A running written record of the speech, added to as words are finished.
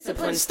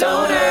Disciplined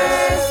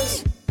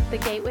Stoners. The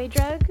gateway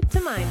drug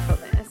to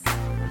mindfulness.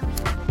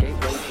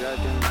 Gateway drug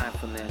to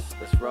mindfulness.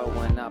 Let's roll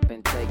one up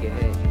and take a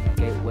hit.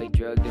 Gateway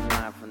drug to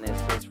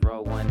mindfulness. Let's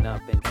roll one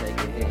up and take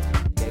a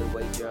hit.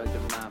 Gateway drug to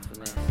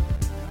mindfulness.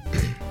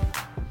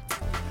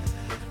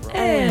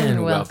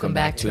 And welcome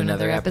back to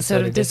another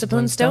episode of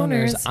Disciplined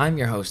Stoners. I'm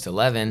your host,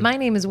 11. My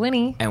name is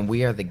Winnie. And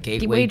we are the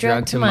Gateway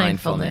Drug to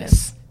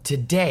Mindfulness.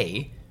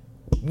 Today,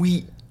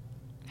 we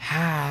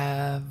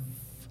have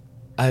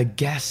a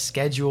guest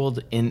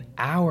scheduled in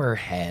our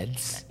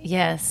heads.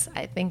 Yes,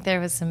 I think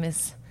there was some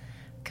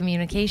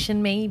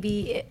miscommunication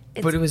maybe.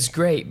 But it was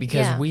great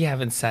because Yeah. we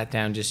haven't sat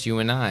down, just you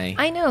and I.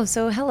 I know,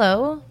 so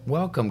hello.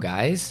 Welcome,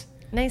 guys.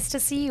 Nice to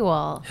see you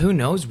all. Who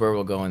knows where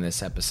we'll go in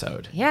this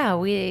episode? Yeah,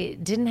 we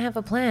didn't have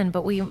a plan,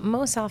 but we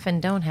most often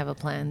don't have a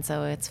plan,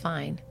 so it's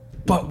fine.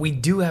 But we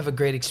do have a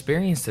great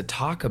experience to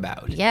talk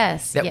about.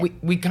 Yes. That yeah.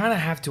 we kind of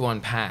have to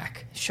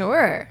unpack.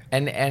 Sure.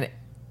 And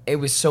it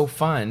was so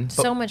fun. But,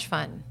 So much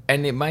fun.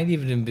 and it might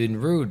even have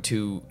been rude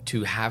to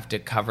have to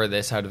cover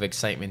this out of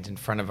excitement in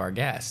front of our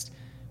guest,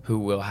 who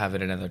will have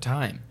it another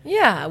time.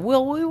 Yeah,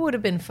 well, we would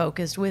have been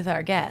focused with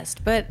our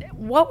guest. But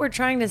what we're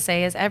trying to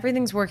say is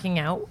everything's working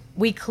out.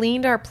 We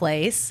cleaned our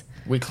place.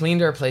 We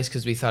cleaned our place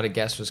because we thought a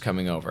guest was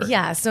coming over.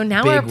 Yeah, so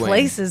now Big our win.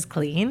 place is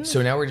clean.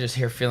 So now we're just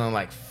here feeling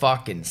like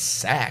fucking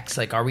sex.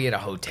 Like, are we at a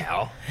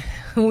hotel?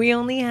 We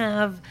only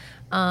have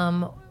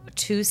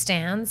 2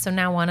 stands, so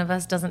now one of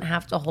us doesn't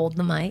have to hold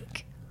the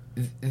mic.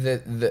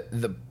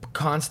 The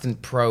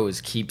constant pros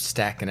keep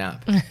stacking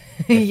up.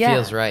 It Yeah.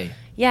 feels right.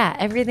 Yeah,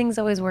 everything's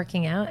always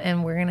working out,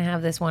 and we're going to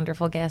have this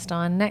wonderful guest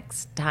on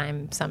next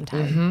time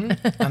sometime.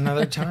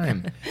 Another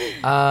time.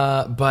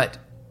 But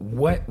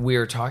what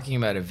we're talking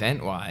about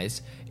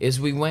event-wise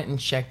is we went and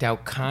checked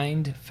out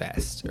Kind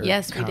Fest. Or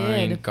Yes, we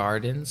Kind did.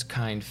 Gardens,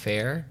 Kind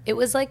Fair. It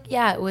was like,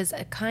 yeah, it was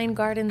a Kind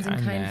Gardens and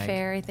Kind Kind Mag.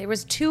 Fair. There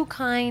was 2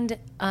 kind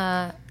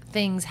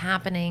things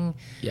happening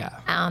Yeah.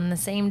 on the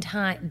same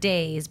time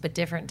days, but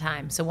different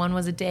times. So one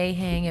was a day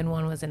hang and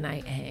one was a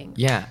night hang.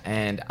 Yeah,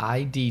 and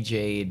I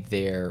DJ'd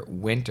their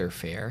winter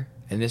fair,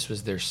 and this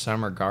was their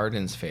summer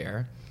gardens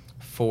fair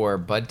for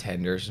bud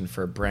tenders and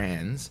for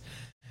brands.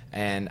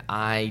 And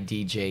I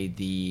DJ'd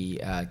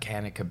the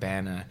Canna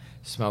Cabana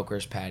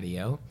Smokers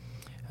Patio,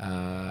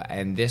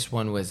 and this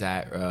one was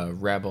at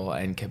Rebel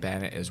and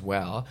Cabana as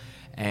well.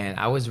 And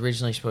I was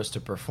originally supposed to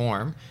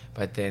perform,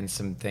 but then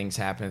some things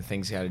happened,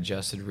 things got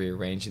adjusted,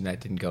 rearranged, and that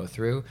didn't go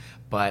through.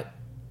 But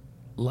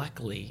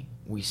luckily,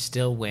 we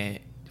still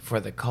went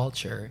for the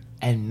culture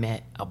and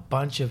met a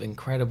bunch of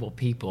incredible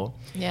people.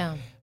 Yeah.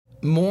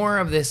 More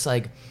of this,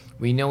 like,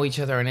 we know each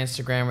other on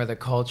Instagram or the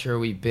culture,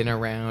 we've been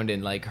around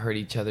and, like, heard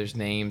each other's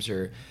names,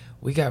 or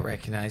we got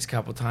recognized a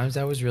couple times.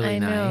 That was really I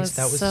know, nice.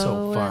 That was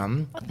so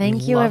fun.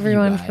 Thank We you, love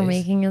everyone, for guys.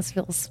 making us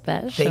feel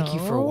special. Thank you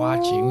for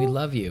watching. We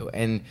love you.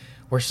 And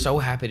we're so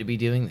happy to be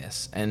doing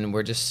this. And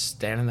we're just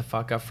standing the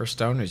fuck up for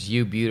stoners.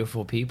 You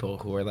beautiful people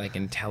who are like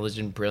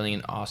intelligent,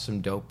 brilliant, awesome,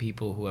 dope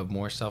people who have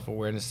more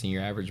self-awareness than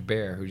your average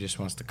bear who just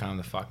wants to calm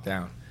the fuck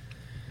down.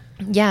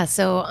 Yeah,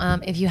 so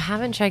if you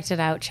haven't checked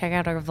it out, check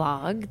out our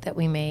vlog that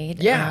we made.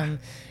 Yeah.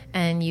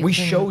 And We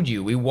showed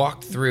you. We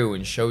walked through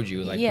and showed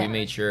you. Like, Yeah. we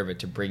made sure of it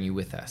to bring you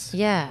with us.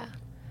 Yeah.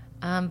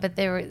 But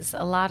there was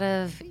a lot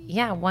of,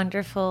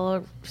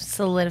 wonderful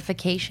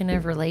solidification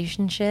of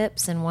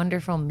relationships and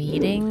wonderful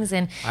meetings.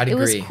 And I'd it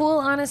was agree. cool,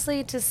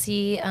 honestly, to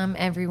see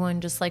everyone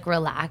just like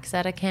relax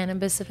at a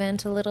cannabis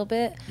event a little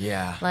bit.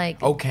 Yeah. Like-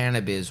 Oh,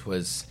 cannabis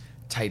was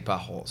tight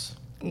buttholes.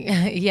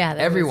 Yeah.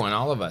 that Everyone,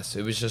 all of us.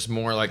 It was just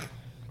more like,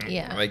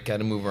 Yeah. like, got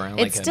to move around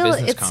It like still- a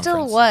business it conference.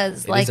 still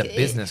was, It like, is a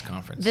business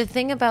conference. The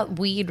thing about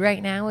weed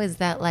right now is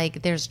that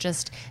like there's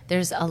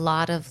a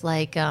lot of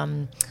like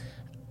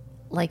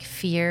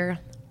fear.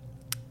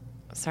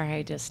 Sorry,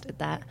 I just did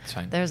that. It's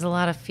fine. There's a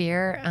lot of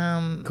fear.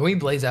 Can we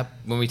blaze up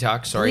when we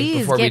talk? Sorry, Please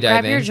before we dive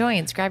grab in. your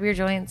joints, grab your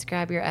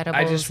edibles.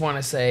 I just want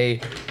to say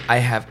I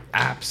have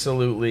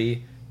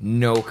absolutely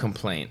no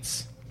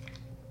complaints.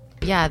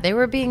 Yeah, they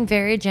were being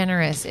very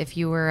generous if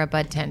you were a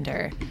bud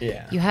tender.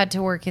 Yeah. You had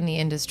to work in the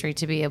industry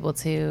to be able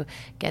to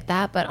get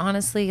that, but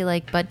honestly,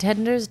 like bud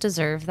tenders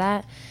deserve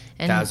that.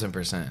 And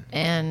 1,000%.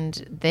 and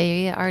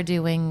they are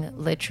doing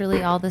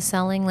literally all the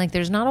selling. Like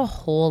there's not a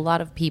whole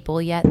lot of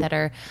people yet that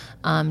are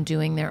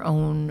doing their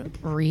own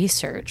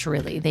research,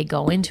 really. They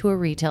go into a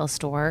retail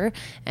store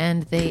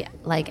and they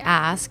like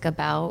ask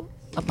about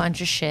a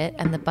bunch of shit,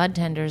 and the bud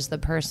tender's the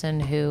person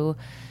who,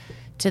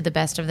 to the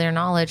best of their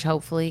knowledge,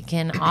 hopefully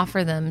can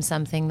offer them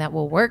something that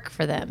will work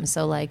for them.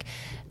 So like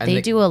And they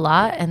they- do a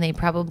lot, and they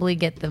probably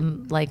get the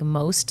like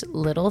most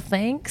little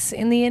thanks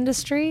in the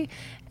industry.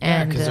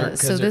 Yeah, And 'cause they're-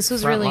 so 'cause this they're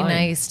was really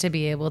frontline. nice to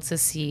be able to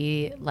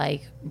see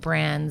like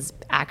brands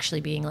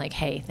actually being like,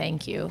 hey,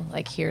 thank you.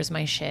 Like, here's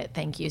my shit.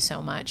 Thank you so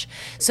much.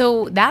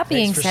 So that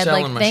being for said,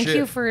 selling like, my thank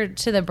you shit.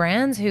 to the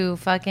brands who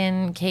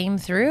fucking came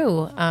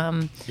through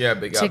Yeah,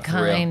 big to up,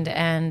 for real. Kind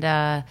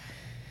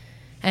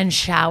and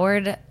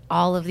showered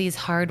all of these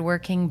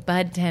hardworking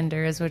bud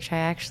tenders, which I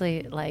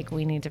actually like.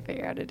 We need to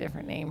figure out a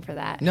different name for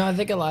that. No, I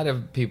think a lot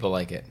of people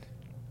like it.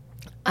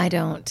 I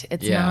don't.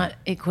 It's Yeah. not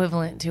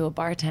equivalent to a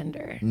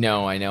bartender.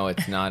 No, I know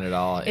it's not at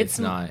all. It's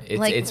not.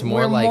 It's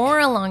more we're like more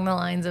along the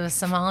lines of a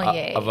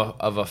sommelier.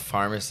 of a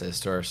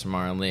pharmacist or a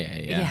sommelier.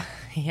 Yeah.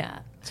 Yeah.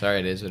 Sorry,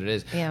 it is what it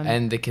is. Yeah.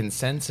 And the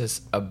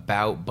consensus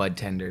about bud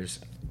tenders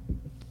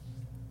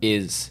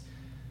is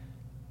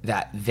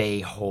that they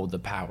hold the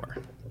power.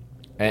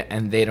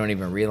 And they don't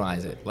even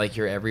realize it. Like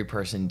your every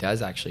person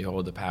does actually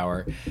hold the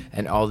power.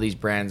 And all these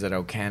brands at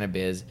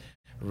O'Cannabiz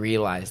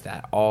realize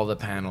that. All the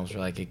panels are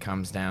like, it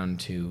comes down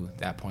to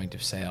that point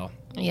of sale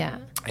Yeah.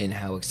 and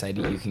how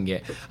excited you can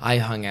get. I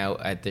hung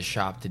out at the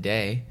shop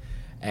today,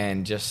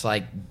 and just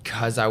like,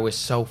 because I was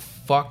so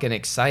fucking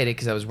excited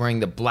because I was wearing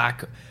the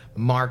Black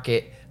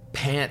Market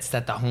pants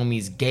that the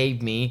homies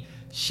gave me.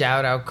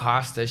 Shout out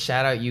Costa,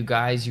 shout out you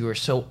guys. You are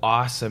so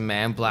awesome,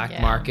 man. Black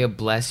Yeah. Market,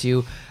 bless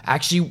you.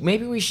 Actually,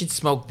 maybe we should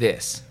smoke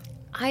this.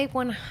 I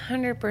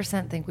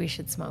 100% think we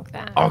should smoke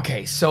that.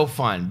 Okay, so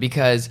fun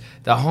because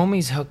the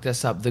homies hooked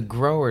us up. The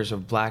growers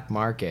of Black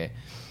Market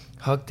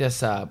hooked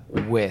us up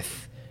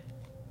with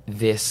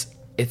this.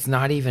 It's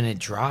not even a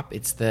drop.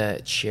 It's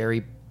the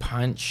cherry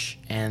punch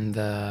and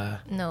the.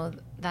 No,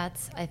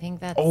 I think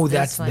that's. Oh, this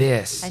that's one.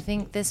 this. I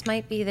think this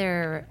might be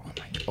their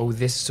Oh,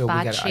 this. So we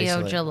gotta Baccio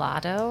isolate.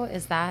 Gelato.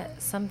 Is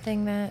that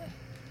something that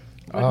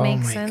would Oh make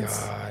my sense?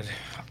 god.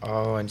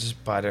 Oh, and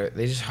just butter.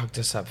 They just hooked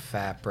us up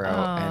fat, bro.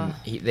 Oh.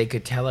 And they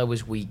could tell I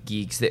was weak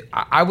geeks.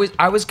 I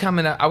was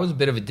coming up. I was a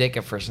bit of a dick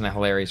at first in a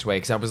hilarious way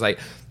because I was like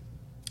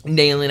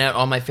nailing out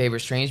all my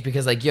favorite strains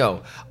because like,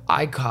 yo,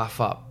 I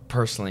cough up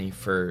personally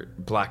for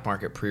Black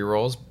Market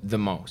pre-rolls the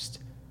most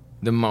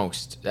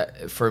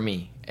for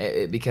me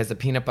because the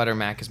peanut butter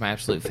mac is my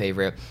absolute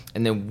favorite.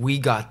 And then we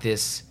got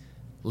this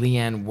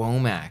Leanne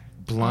Womack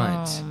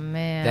blunt Oh,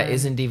 man. that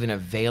isn't even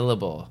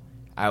available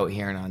out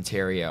here in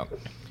Ontario.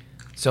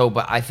 So,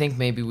 but I think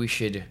maybe we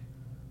should,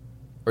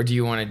 or do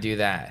you want to do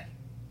that?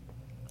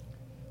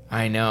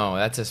 I know,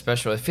 that's a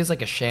special, it feels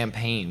like a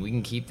champagne. We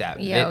can keep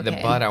that. Yeah, The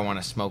okay. bud I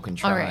want to smoke and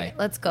try. All right,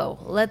 let's go.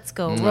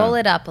 Roll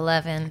it up,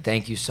 11.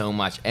 Thank you so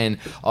much. And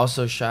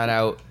also shout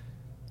out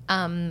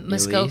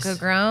Muskoka Elise.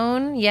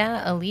 grown.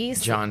 Yeah,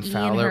 Elise. John Ian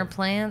Fowler. her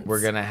plants.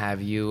 We're going to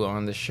have you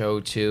on the show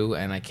too.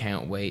 And I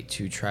can't wait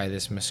to try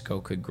this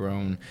Muskoka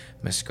grown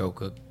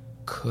Muskoka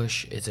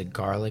Kush. It's a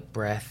garlic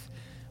breath.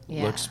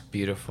 Yeah. Looks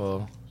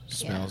beautiful.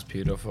 Smells Yeah.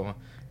 beautiful.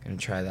 Gonna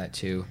try that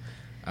too.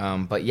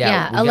 But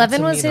Yeah, we got 11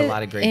 to was meet a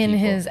lot of great in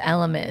people. his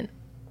element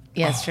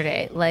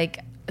yesterday. Like,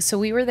 so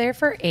we were there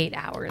for 8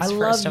 hours. I love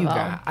first of you all.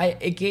 guys.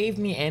 It gave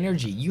me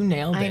energy. You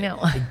nailed it. I know.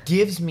 It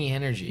gives me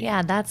energy.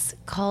 Yeah, that's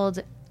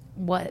called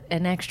what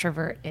an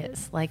extrovert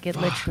is. Like it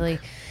literally.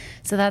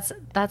 So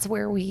that's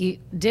where we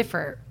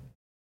differ.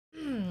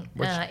 In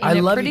I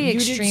a love pretty you.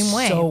 extreme You did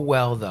way. so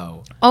well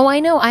though. Oh,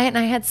 I know. I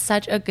had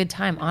such a good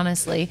time,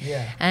 honestly.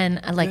 Yeah. And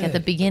like at the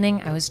Good.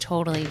 beginning, I was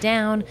totally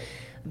down,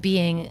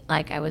 being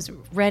like I was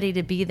ready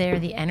to be there.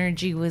 The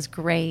energy was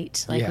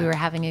great. Like Yeah. we were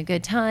having a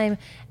good time.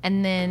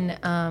 And then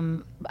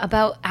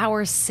about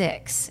hour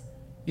 6.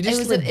 You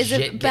just legit is it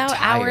get about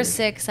hour tired.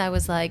 6 I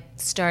was like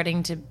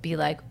starting to be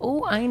like,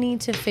 oh, I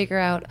need to figure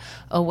out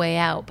a way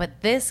out.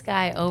 But this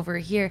guy over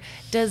here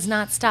does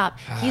not stop.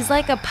 He's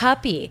like a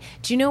puppy.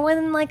 Do you know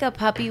when like a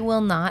puppy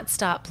will not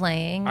stop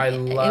playing?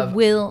 It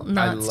will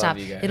not love stop.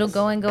 you guys. It'll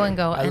go and go and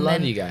go. I and love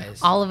then you guys.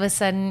 all of a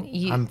sudden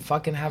I'm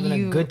fucking having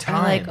you a good time.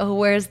 are like, oh,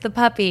 where's the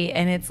puppy?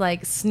 And it's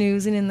like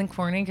snoozing in the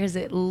corner because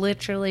it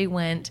literally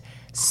went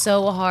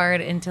so hard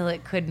until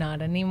it could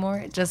not anymore.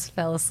 It just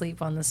fell asleep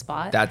on the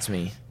spot. That's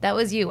me. That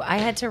was you. I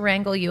had to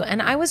wrangle you.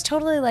 And I was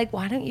totally like,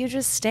 why don't you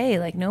just stay?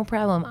 Like, no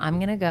problem. I'm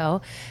going to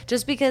go.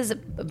 Just because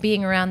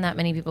being around that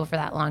many people for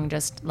that long,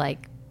 just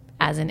like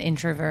as an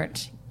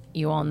introvert,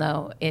 you all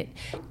know it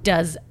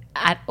does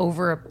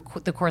over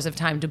the course of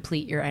time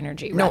deplete your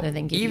energy rather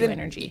than give you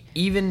energy.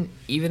 Even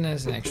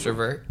as an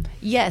extrovert,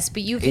 Yes,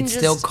 but you can it just.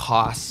 still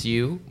costs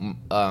you.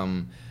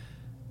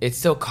 It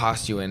still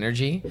costs you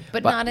energy,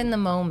 but not in the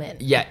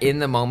moment. Yeah, in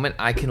the moment,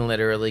 I can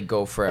literally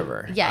go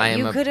forever. Yeah, I am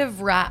you could have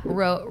rode.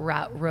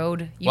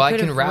 You Well, I could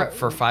can have rap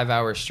for 5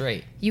 hours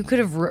straight. You could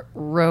have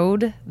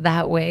rode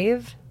that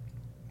wave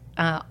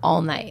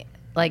all night.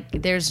 Like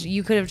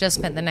you could have just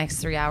spent the next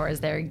 3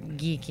 hours there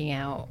geeking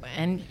out.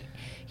 And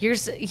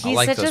he's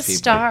like such a those people.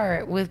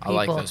 star with people.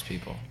 I like those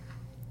people.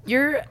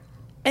 You're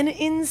an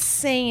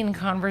insane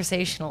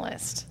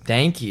conversationalist.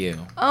 Thank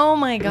you. Oh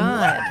my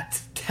god.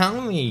 What?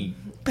 Tell me,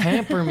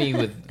 pamper me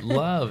with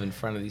love in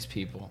front of these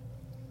people.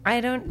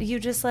 You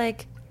just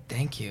like.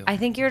 Thank you. I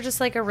think you're just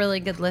like a really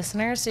good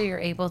listener, so you're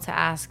able to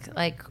ask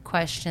like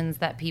questions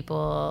that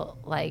people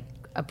like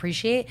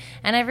appreciate.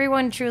 And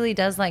everyone truly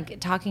does like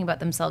talking about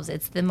themselves.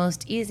 It's the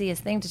most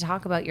easiest thing to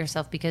talk about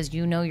yourself because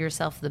you know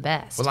yourself the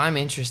best. Well, I'm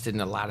interested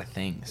in a lot of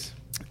things.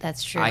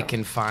 That's true. I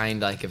can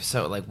find like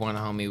like one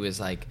homie was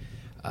like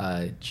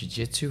a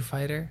jiu-jitsu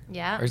fighter.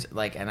 Yeah. Or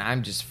like, and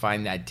I'm just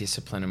find that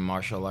discipline and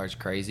martial arts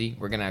crazy.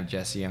 We're gonna have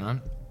Jesse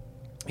on.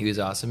 He was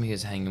awesome. He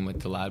was hanging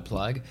with the Loud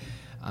Plug.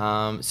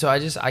 So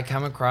I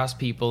come across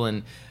people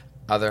and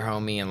other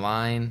homie in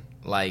line.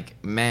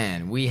 Like,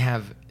 man, we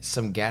have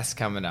some guests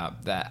coming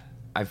up that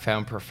I've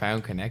found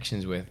profound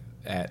connections with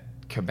at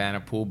Cabana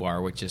Pool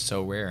Bar, which is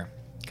so rare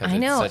because I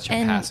know, it's such a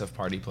and- passive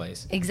party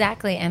place.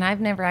 Exactly, and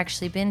I've never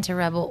actually been to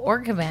Rebel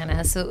or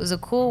Cabana, so it was a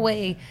cool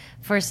way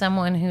for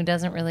someone who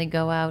doesn't really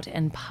go out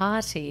and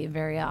party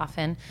very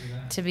often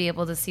to be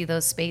able to see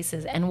those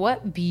spaces. And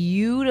what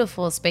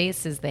beautiful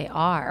spaces they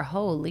are.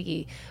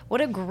 Holy,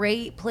 what a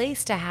great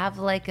place to have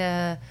like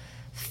a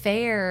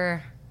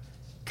fair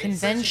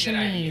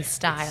convention-y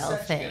style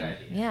thing.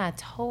 Yeah,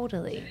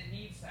 totally.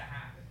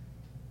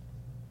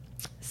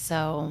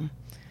 So,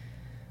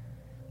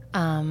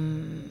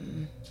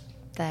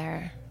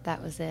 there,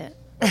 that was it.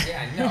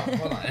 Yeah, no,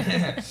 hold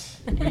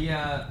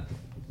on.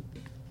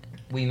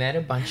 We met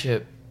a bunch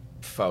of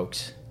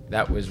folks.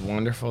 That was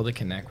wonderful to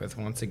connect with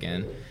once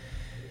again.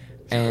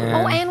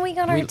 And we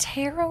got our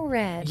tarot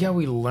read. Yeah,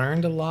 we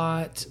learned a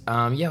lot.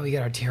 Yeah, we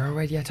got our tarot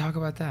read. Yeah, talk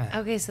about that.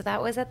 Okay, so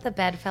that was at the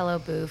Bedfellow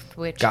booth,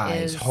 which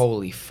Guys, is...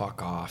 holy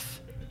fuck off.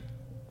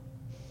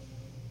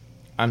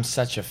 I'm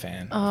such a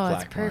fan Oh, of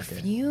it's Black Market.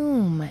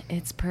 perfume.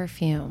 It's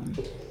perfume.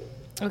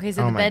 Okay,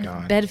 so Oh the my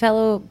God.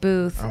 Bedfellow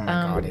booth, Oh my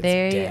God, it's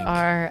they dank.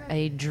 are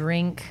a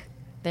drink.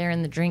 They're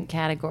in the drink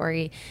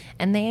category,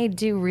 and they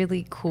do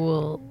really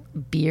cool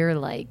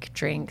beer-like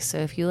drinks. So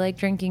if you like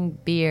drinking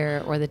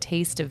beer or the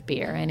taste of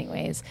beer,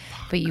 anyways,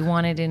 but you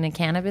want it in a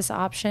cannabis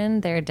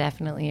option, they're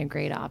definitely a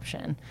great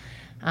option.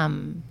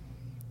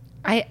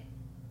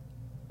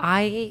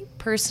 I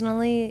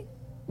personally,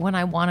 when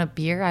I want a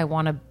beer, I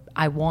want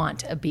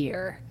a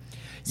beer.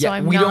 So Yeah,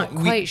 I'm we not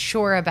don't- quite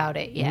sure about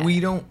it yet. We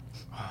don't.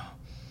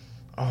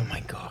 Oh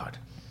my God.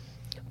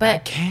 I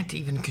But can't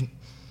even.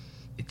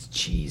 It's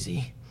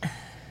cheesy.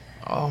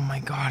 Oh my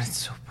God, it's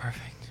so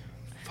perfect.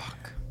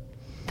 Fuck.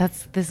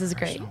 this is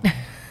great.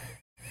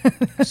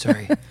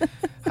 Sorry.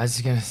 I was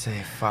just going to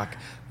say, fuck.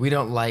 We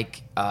don't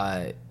like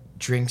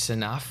drinks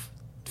enough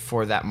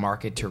for that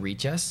market to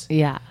reach us.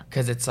 Yeah.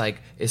 Because it's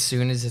like, as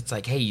soon as it's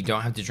like, hey, you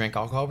don't have to drink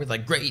alcohol, we're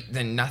like, great,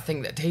 then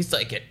nothing that tastes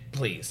like it,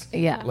 please.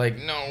 Yeah. Like,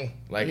 no.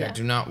 Like, Yeah. I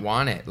do not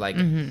want it. Like,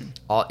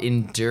 I'll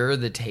endure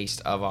the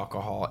taste of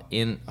alcohol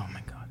in, oh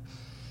my God.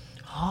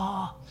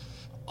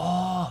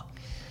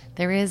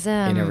 There is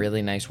In a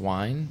really nice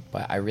wine,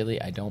 but I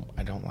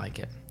don't like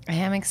it. I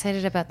am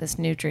excited about this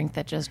new drink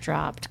that just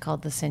dropped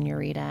called the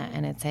Senorita,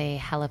 and it's a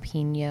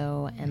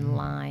jalapeno and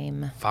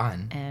lime.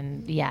 Fun.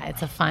 And yeah,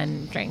 it's a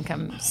fun drink.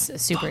 I'm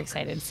super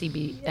excited. It's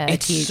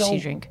THC so-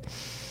 drink.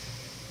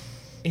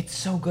 It's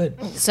so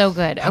good. So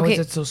good. How Okay. is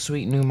it so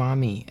sweet and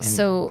umami and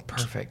So-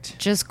 perfect?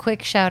 Just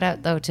quick shout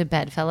out though to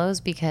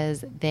Bedfellows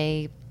because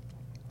They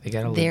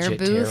got a their legit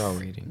booth tarot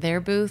reading. their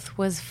booth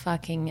was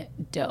fucking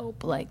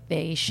dope. Like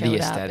they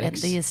showed up and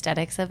aesthetics? the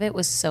aesthetics of it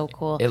was so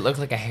cool. It looked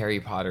like a Harry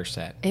Potter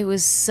set. It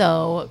was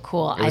so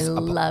cool. It was I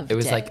loved it. It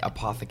was like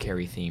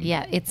apothecary themed.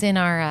 Yeah, it's in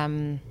our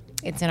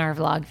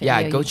vlog video.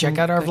 Yeah, go You check can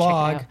out our go check it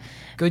vlog. out.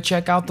 Go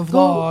check out the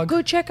vlog.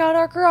 Go check out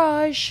our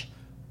garage.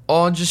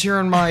 Oh, just here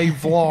in my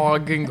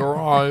vlog and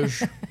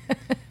garage.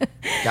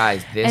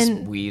 Guys, this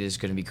And- weed is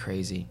going to be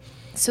crazy.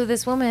 So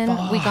this woman,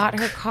 we got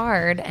her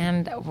card,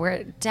 and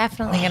we're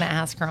definitely gonna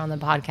ask her on the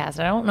podcast.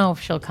 I don't know if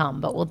she'll come,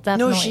 but we'll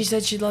definitely. No, she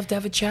said she'd love to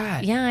have a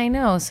chat. Yeah, I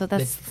know. So The,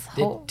 that's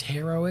the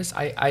tarotist.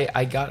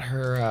 I got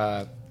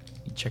her.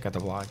 Check out the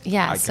vlog.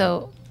 yeah.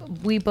 So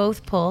we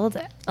both pulled.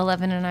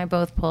 11 and I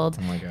both pulled,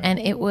 Oh my God. and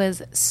it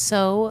was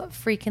so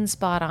freaking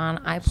spot on.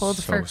 I pulled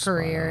So for spot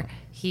career. on.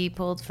 He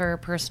pulled for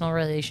personal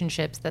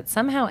relationships that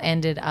somehow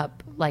ended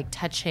up like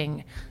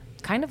touching,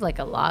 kind of like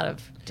a lot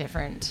of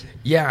different.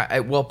 Yeah,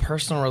 well,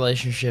 personal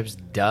relationships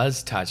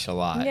does touch a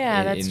lot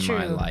Yeah, in, that's in true.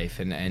 my life.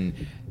 And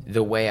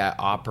the way I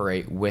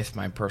operate with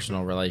my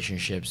personal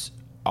relationships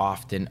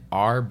often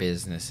are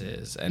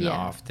businesses and Yeah.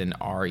 often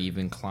are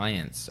even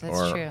clients That's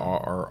or, true.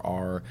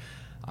 or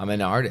I'm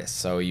an artist,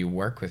 so you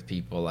work with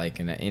people like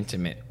in an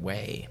intimate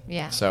way.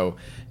 Yeah. So,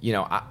 you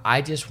know,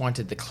 I just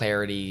wanted the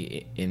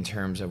clarity in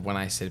terms of when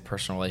I said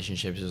personal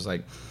relationships, it was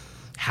like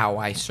how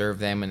I serve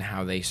them and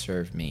how they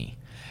serve me.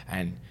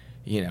 And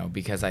you know,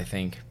 because I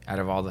think out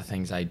of all the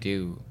things I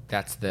do,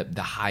 that's the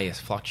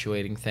highest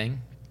fluctuating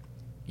thing,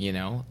 you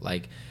know,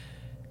 like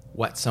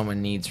what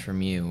someone needs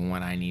from you and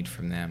what I need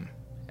from them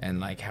and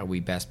like how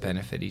we best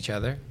benefit each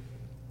other.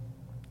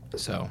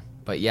 So,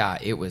 but yeah,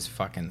 it was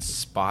fucking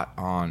spot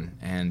on.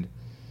 And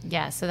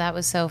Yeah, so that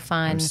was so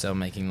fun. I'm still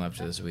making love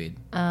to this weed.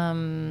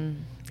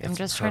 I'm It's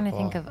just trying to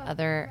think purple. of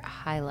other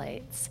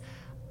highlights.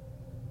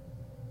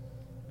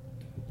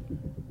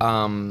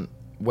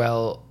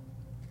 Well,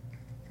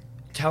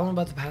 tell them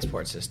about the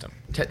passport system.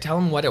 Tell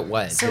them what it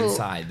was So-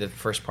 inside the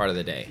first part of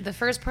the day. The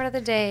first part of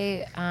the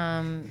day,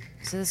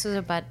 so this was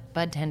a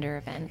bud tender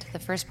event. The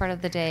first part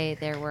of the day,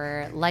 there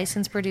were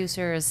licensed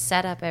producers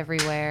set up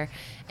everywhere,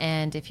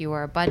 and if you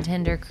are a bud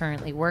tender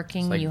currently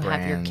working, like you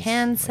have your brands,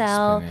 can like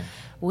sell, spinach.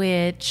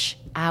 which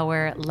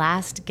our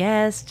last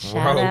guest,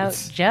 shout Wrote.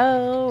 out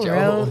Joe, Joe.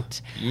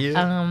 wrote.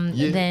 Yeah,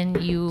 yeah.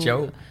 Then you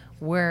Joe.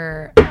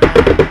 were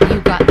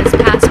you got this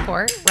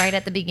passport right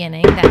at the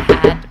beginning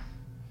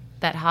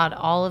that had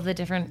all of the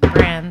different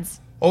brands.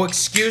 Oh,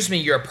 excuse me,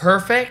 you're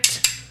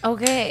perfect?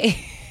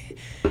 Okay.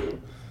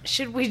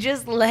 Should we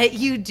just let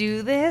you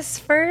do this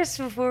first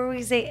before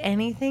we say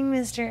anything,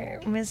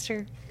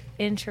 Mr.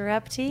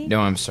 Interruptee?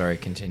 No, I'm sorry.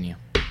 Continue.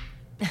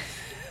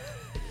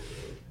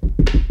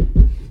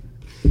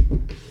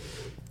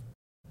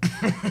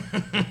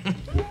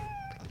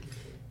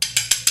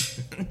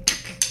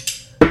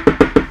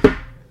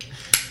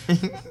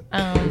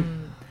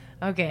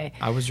 Okay.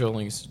 I was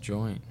rolling a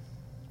joint.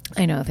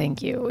 I know,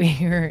 thank you.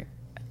 You're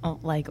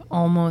like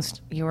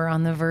almost, you were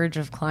on the verge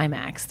of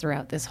climax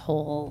throughout this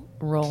whole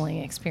rolling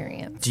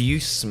experience. Do you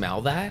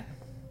smell that?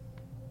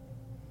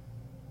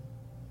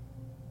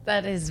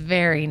 That is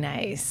very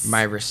nice.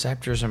 My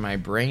receptors in my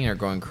brain are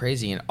going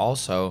crazy, and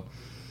also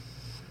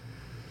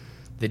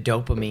the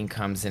dopamine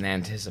comes in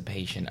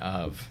anticipation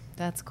of.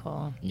 That's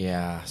cool.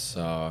 Yeah,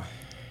 so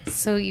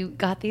So you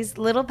got these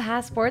little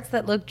passports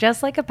that look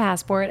just like a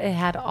passport. It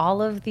had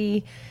all of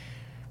the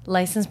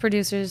licensed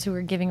producers who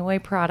were giving away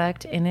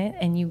product in it,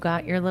 and you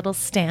got your little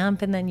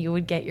stamp, and then you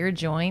would get your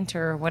joint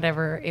or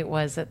whatever it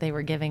was that they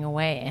were giving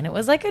away. And it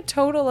was like a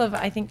total of,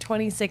 I think,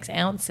 26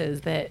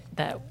 ounces that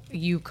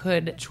you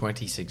could.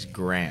 26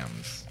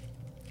 grams.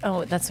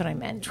 Oh, that's what I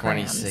meant.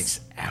 26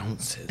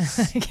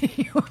 ounces. Can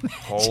you imagine?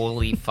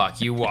 Holy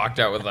fuck. You walked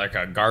out with like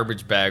a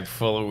garbage bag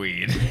full of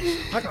weed.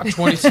 I got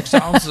 26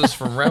 ounces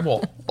from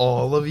Rebel.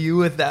 All of you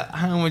with that.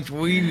 How much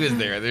weed was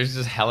there? There's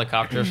just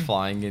helicopters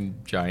flying in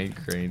giant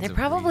cranes. There of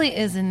probably weed.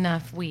 is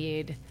enough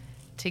weed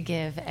to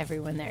give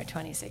everyone there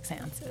 26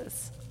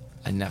 ounces.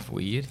 Enough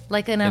weed?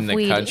 Like enough In the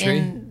weed country?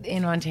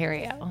 in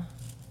Ontario.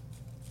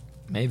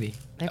 Maybe.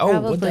 There Oh,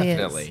 well, probably is.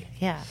 definitely.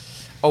 Yeah.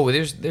 Oh,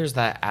 there's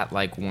that at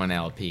like 1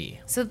 LP.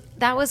 So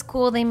that was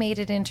cool. They made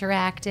it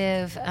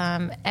interactive.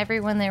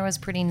 Everyone there was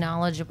pretty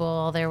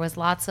knowledgeable. There was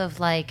lots of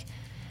like.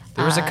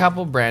 There was a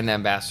couple brand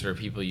ambassador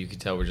people you could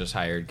tell were just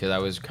hired because I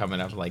was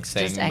coming up like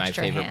saying Just my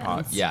extra favorite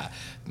hands.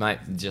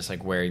 just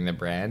like wearing the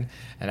brand,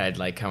 and I'd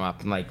like come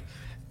up and like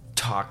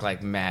talk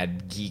like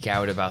mad geek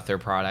out about their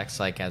products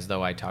like as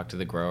though I talked to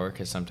the grower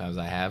because sometimes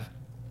I have,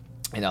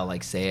 and I'll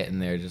like say it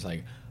and they're just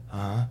like,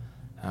 huh?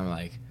 I'm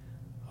like,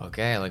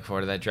 okay, I look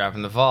forward to that drop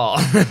in the fall.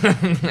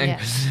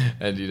 Yeah.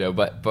 And you know,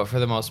 but for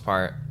the most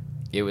part,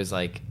 it was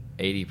like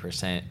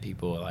 80%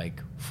 people were like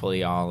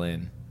fully all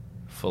in,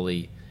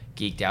 fully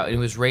geeked out. And it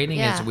was raining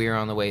Yeah. as we were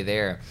on the way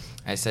there.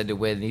 I said to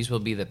Win, these will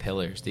be the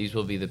pillars. These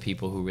will be the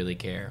people who really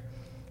care,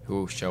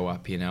 who show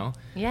up, you know?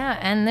 Yeah,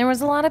 and there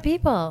was a lot of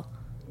people.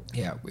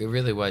 Yeah, it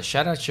really was.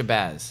 Shout out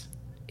Shabazz.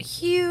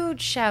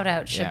 Huge shout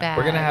out, Shabazz. Yeah,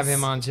 we're going to have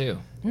him on too.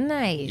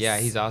 Nice. Yeah,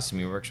 he's awesome.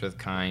 He works with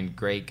Kind.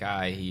 Great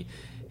guy.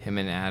 Him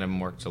and Adam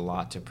worked a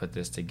lot to put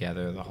this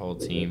together, the whole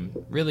team.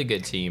 Really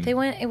good team. They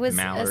went. It was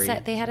Mallory.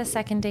 they had a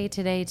second day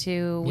today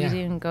too. We Yeah.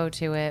 didn't go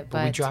to it,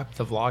 But we but dropped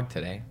the vlog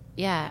today.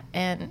 yeah.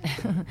 And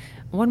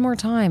one more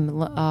time,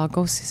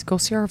 go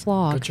see our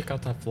vlog. Go check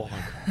out that vlog.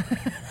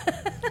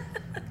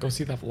 Go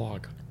see that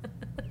vlog.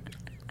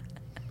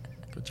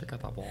 Go check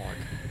out that vlog.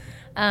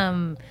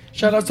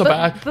 Shout out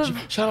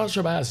Shabazz. Shout out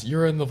Shabazz.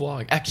 You're in the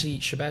vlog. Actually,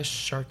 Shabazz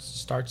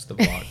starts the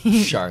vlog.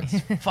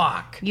 Sharts.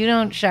 Fuck. You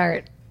don't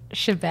shart,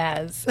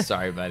 Shabazz,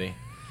 Sorry, buddy.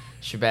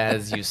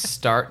 Shabazz, you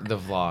start the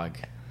vlog.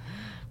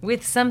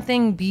 with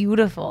something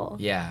beautiful.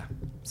 Yeah.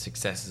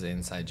 Success is an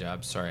inside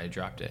job. Sorry, I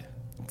dropped it.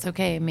 It's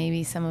okay.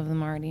 Maybe some of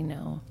them already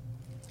know.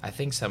 I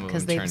think some of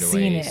 'Cause them they've turned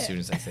seen away it. as soon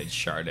as I said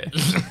shard it.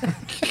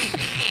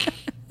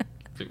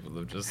 People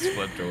have just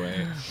slipped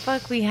away.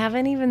 Fuck, we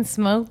haven't even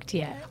smoked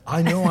yet.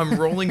 I know, I'm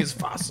rolling as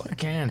fast as I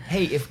can.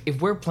 Hey,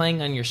 if we're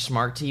playing on your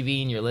smart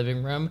TV in your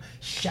living room,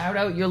 shout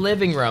out your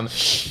living room.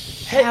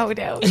 Shout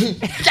out.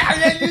 Shout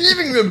out your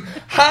living room.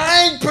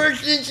 Hi,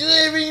 person's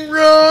living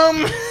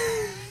room.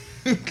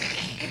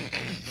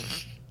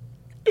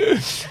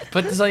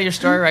 Put this on your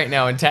story right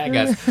now and tag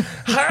us.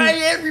 Hi,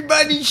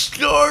 everybody,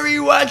 story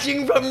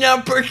watching from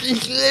that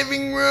person's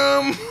living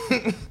room.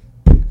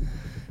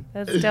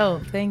 That's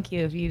dope. Thank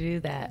you if you do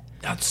that.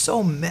 That's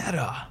so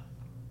meta.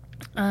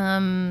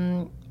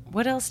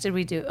 What else did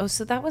we do? Oh,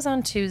 so that was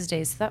on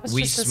Tuesday. So that was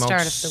We just the smoked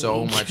start of the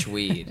so week. much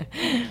weed.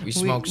 We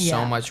smoked so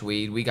yeah. much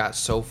weed. We got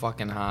so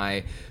fucking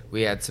high.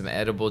 We had some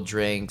edible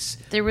drinks.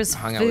 There was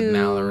hung food. out with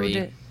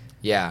Mallory.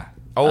 Yeah.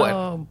 Oh,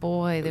 Oh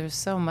boy, there's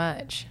so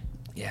much.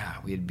 yeah.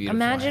 We had beautiful.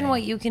 Imagine hang.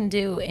 what you can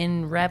do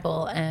in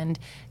Rebel and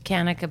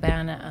Canna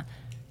Cabana.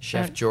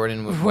 Chef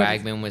Jordan with what-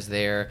 Wagman was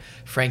there.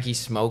 Frankie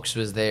Smokes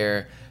was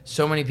there.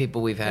 So many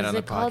people we've had Is on the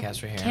it called-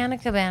 podcast right here. Canna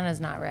Cabana's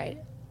not right.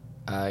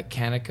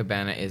 Canna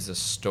Cabana is a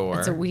store.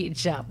 It's a weed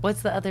shop.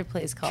 What's the other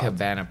place called?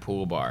 Cabana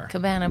Pool Bar.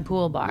 Cabana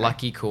Pool Bar.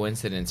 Lucky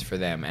coincidence for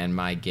them and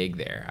my gig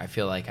there. I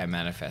feel like I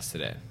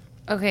manifested it.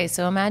 Okay,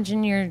 so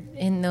imagine you're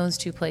in those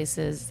two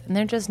places, and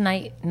they're just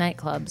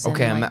nightclubs. and,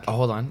 Okay, like,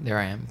 hold on. There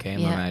I am. Okay, I'm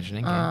yeah,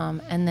 imagining.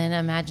 Okay. and then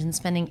imagine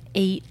spending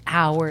 8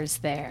 hours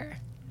there.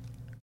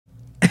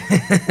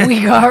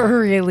 We got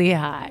really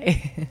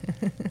high.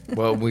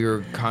 Well, we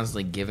were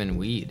constantly given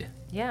weed.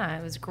 Yeah,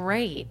 it was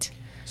great.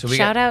 So we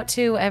Shout got- out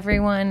to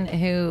everyone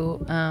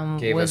who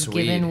Gave was us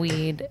given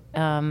weed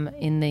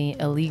in the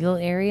illegal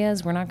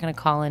areas. We're not going to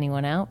call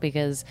anyone out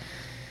because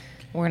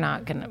we're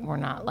not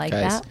like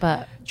Guys. that.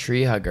 But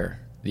Tree Hugger,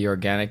 the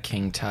organic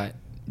King Tut,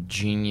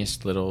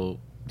 genius little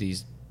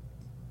these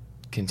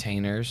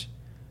containers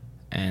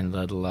and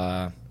little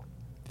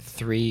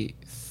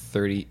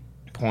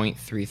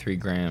 30.33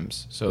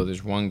 grams. So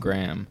there's 1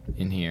 gram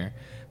in here,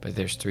 but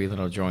there's 3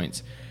 little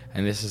joints.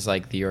 And this is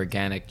like the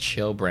organic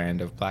chill brand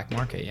of Black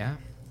Market, yeah?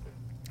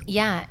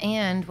 Yeah,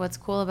 and what's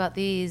cool about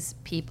these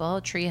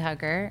people, Tree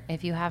Hugger,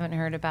 if you haven't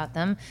heard about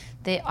them,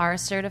 they are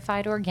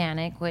certified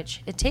organic,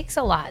 which it takes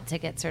a lot to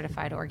get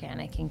certified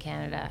organic in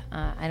Canada.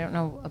 I don't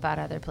know about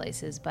other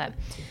places, but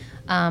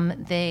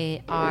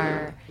they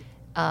are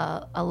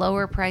a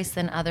lower price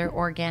than other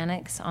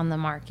organics on the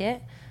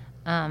market.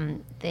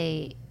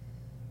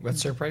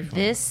 What's their price?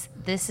 This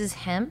is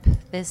hemp.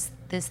 This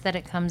that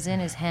it comes in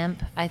is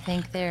hemp. I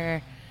think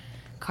their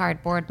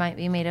cardboard might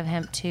be made of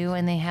hemp too,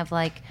 and they have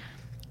like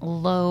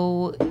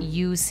low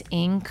use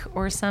ink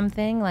or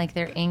something. Like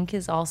their ink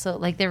is also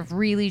like they're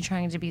really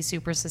trying to be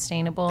super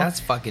sustainable.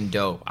 That's fucking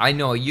dope. I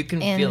know, you can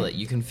feel it.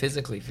 You can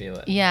physically feel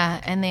it. Yeah,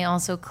 and they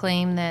also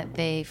claim that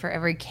they, for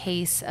every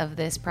case of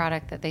this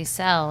product that they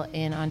sell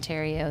in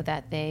Ontario,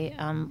 that they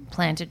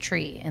plant a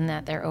tree, and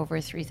that they're over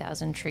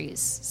 3,000 trees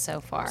so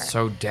far.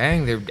 So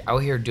dang, they're out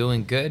here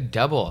doing good,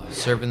 double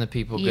serving the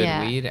people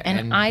good weed.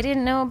 And I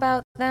didn't know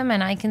about them,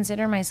 and I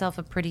consider myself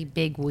a pretty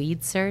big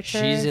weed searcher.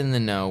 She's in the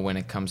know when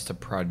it comes to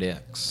products.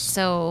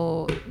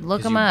 So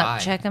look them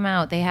up, check them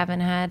out. They haven't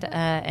had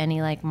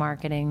any like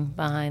marketing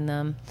behind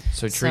them.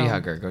 So Tree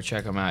Hugger, go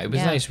check them out. It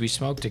was nice. We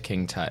smoked a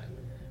King Tut.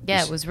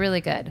 Yeah, it was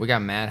really good. We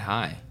got mad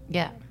high.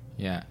 Yeah.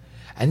 Yeah.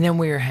 And then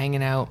we were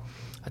hanging out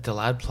at the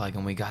Loud Plug,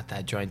 and we got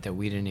that joint that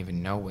we didn't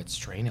even know what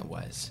strain it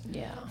was.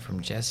 Yeah.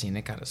 From Jesse, and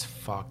it got us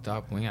fucked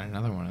up. We got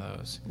another one of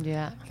those.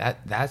 Yeah.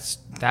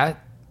 That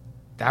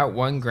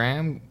 1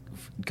 gram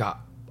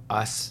got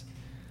us.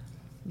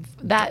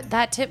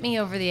 That tipped me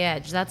over the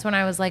edge. That's when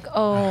I was like,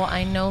 oh,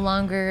 I no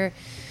longer,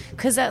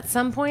 because at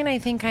some point I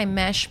think I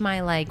mesh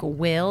my like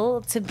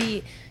will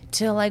to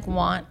like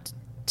want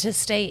to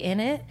stay in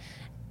it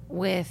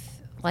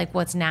with like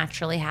what's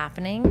naturally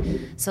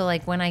happening. So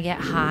like when I get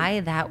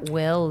high, that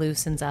will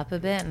loosens up a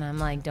bit, and I'm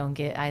like,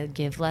 I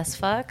give less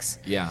fucks.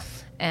 Yeah.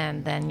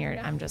 And then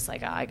I'm just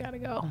like, oh, I gotta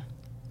go.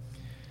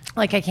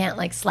 Like I can't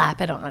like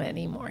slap it on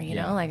anymore, you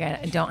know? Like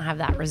I don't have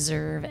that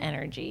reserve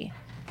energy.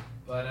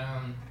 But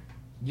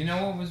you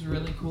know what was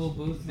really cool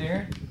booth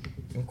there?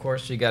 Of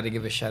course, we got to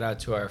give a shout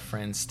out to our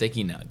friends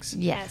Sticky Nugs.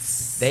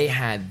 Yes. They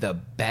had the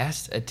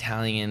best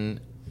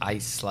Italian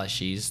ice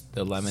slushies,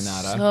 the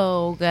lemonada.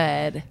 So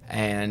good.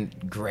 And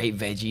great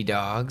veggie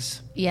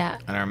dogs. Yeah.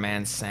 And our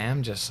man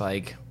Sam just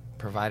like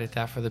provided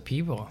that for the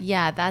people.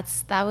 Yeah,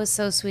 that was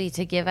so sweet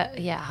to give it.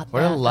 Yeah.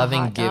 What a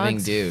loving, giving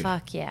dude.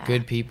 Fuck yeah.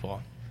 Good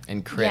people.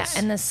 And Chris.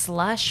 Yeah, and the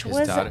slush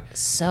was daughter.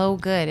 So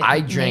good.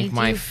 I drank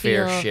my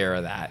fair share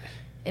of that.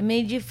 It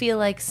made you feel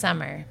like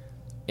summer.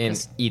 In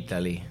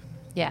Italy.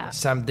 Yeah.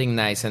 Something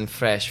nice and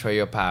fresh for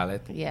your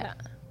palate. Yeah.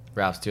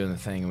 Ralph's doing the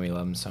thing, and we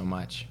love him so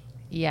much.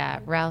 Yeah,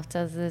 Ralph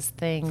does this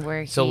thing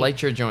where So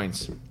light your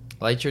joints.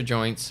 Light your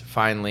joints.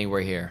 Finally,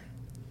 we're here.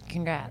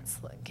 Congrats.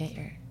 Do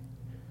it.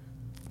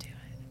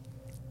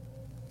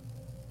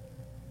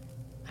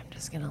 I'm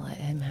just going to let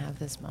him have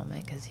this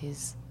moment because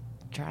he's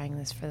trying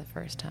this for the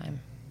first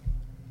time.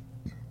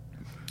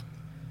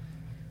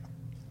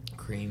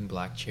 Cream,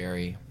 black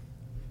cherry.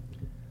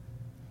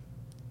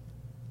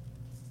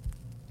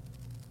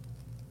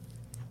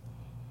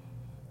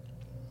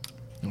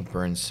 It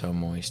burns so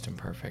moist and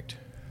perfect.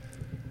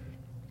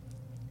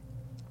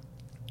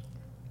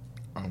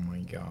 Oh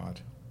my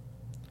god.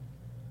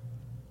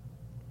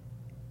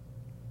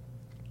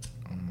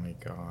 Oh my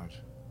god.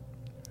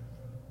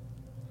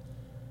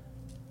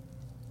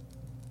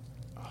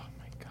 Oh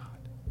my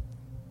god.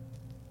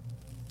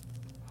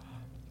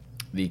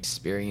 The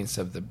experience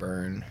of the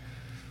burn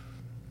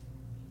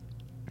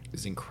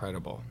is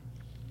incredible.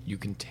 You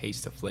can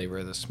taste the flavor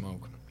of the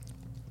smoke.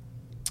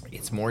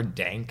 It's more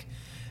dank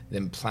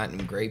than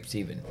platinum grapes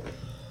even.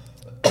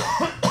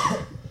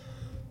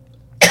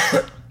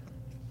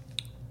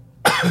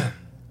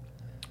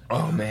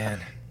 Oh man.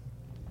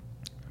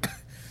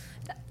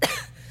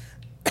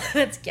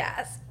 That's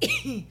gas.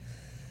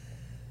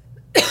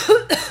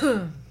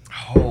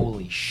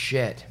 Holy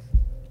shit.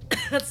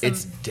 That's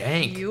It's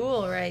dank.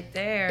 fuel right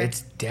there.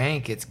 It's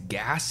dank. It's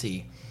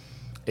gassy.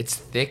 It's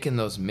thick in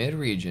those mid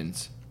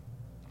regions.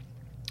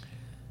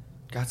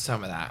 Got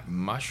some of that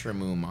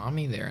mushroom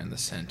umami there in the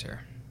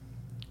center.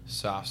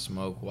 Soft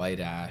smoke, white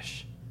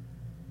ash.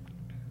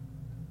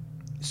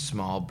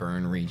 Small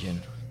burn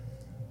region.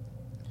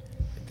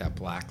 Like that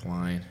black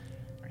line.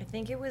 I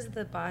think it was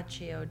the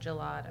Baccio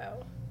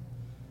Gelato.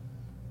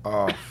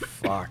 Oh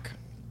fuck.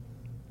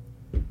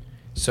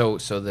 So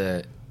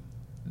the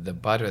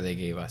butter they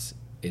gave us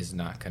is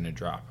not gonna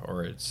drop,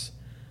 or it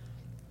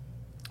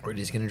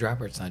is gonna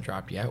drop, or it's not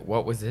dropped yet.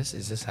 What was this?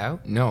 Is this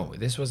out? No,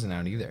 this wasn't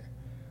out either.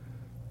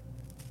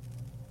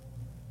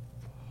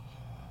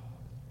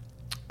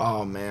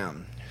 Oh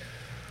man.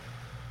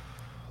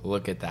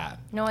 Look at that.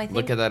 No, I think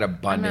Look at that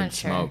abundant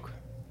sure. smoke.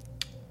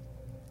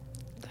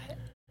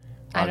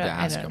 I'll have to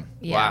ask him.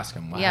 Yeah. We'll ask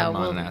him. We'll have him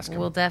on and ask him.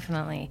 We'll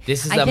definitely.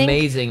 This is I think-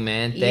 amazing,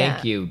 man. Thank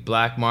Yeah. you.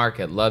 Black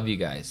Market. Love you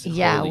guys.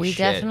 Yeah, Holy we shit.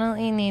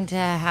 definitely need to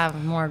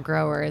have more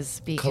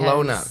growers because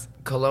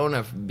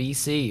Kelowna,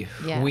 BC.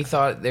 Yeah. We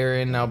thought they were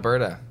in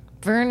Alberta.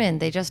 Vernon,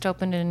 they just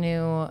opened a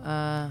new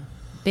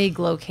big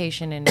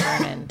location in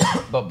Vernon.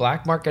 But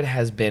Black Market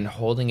has been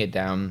holding it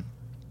down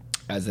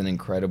as an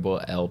incredible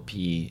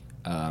LP.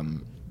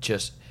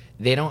 Just,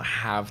 they don't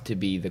have to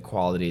be the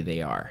quality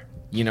they are.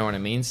 You know what I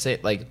mean? Say,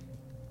 like,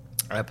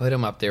 I put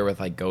them up there with,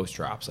 like, Ghost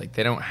Drops. Like,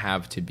 they don't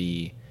have to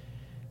be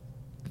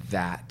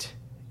that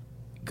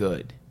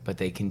good. But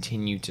they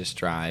continue to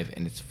strive,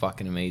 and it's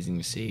fucking amazing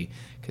to see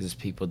because it's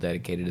people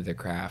dedicated to their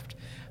craft.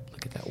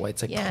 Look at that white.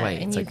 It's like clay.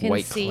 and It's you like can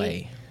white see,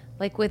 clay.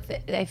 Like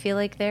I feel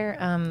like they're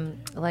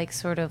like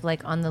sort of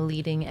like on the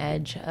leading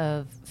edge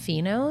of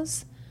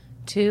phenos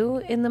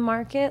too in the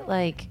market.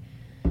 Like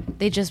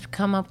they just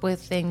come up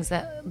with things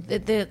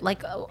that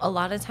like a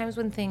lot of times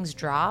when things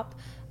drop,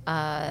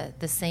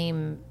 the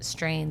same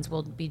strains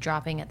will be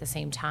dropping at the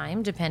same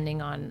time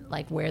depending on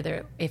like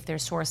where if they're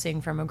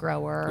sourcing from a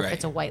grower or if Right.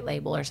 it's a white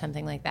label or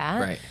something like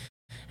that. Right.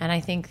 And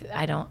I think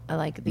I don't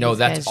like these No,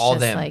 that's guys all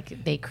just, them.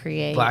 Like they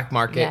create Black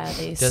Market yeah,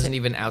 they doesn't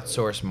even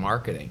outsource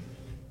marketing.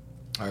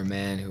 Our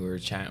man who we were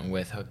chatting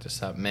with hooked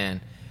us up.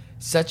 Man,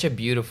 such a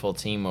beautiful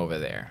team over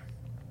there.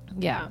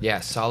 Yeah.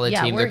 Yeah, solid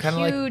Yeah, team. we're They're kind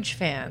of like huge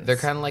fans. they're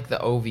kind of like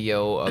the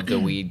OVO of the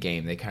weed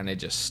game. They kind of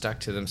just stuck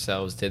to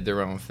themselves, did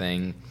their own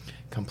thing,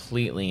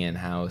 completely in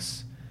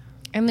house.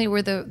 And they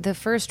were the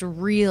first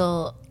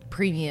real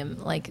premium.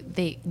 Like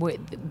they would,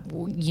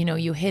 you know,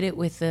 you hit it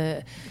with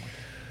the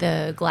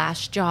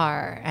glass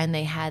jar, and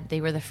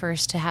they were the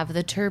first to have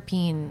the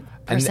terpene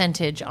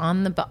percentage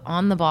on the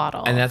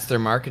bottle. And that's their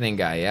marketing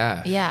guy,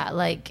 yeah. yeah,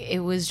 like it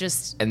was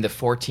just And the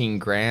 14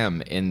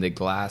 gram in the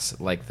glass,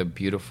 like the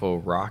beautiful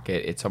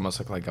rocket, it's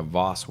almost like a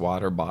Voss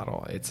water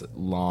bottle. It's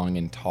long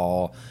and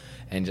tall,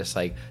 and just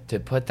like to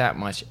put that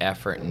much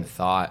effort and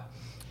thought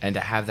and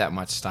to have that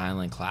much style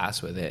and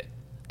class with it.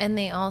 And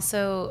they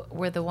also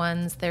were the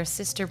ones, their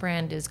sister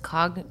brand is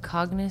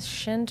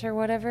Cogniscent or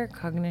whatever,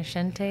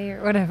 Cogniscente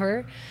or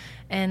whatever.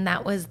 And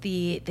that was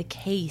the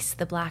case,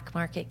 the Black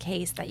Market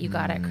case that you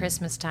got at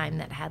Christmas time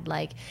that had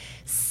like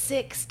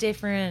 6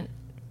 different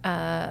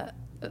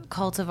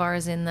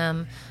cultivars in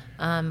them,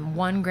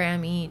 1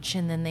 gram each.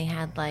 And then they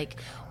had like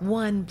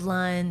 1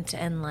 blunt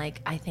and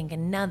like, I think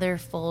another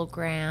full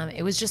gram.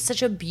 It was just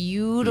such a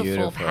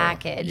beautiful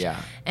package. Yeah.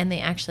 And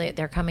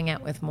they're coming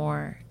out with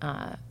more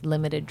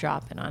limited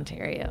drop in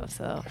Ontario.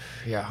 So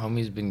Yeah,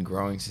 homie's been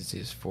growing since he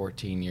was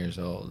 14 years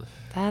old.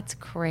 that's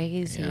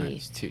crazy. Yeah,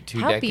 it's two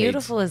How decades.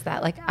 beautiful is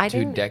that? Like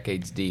Two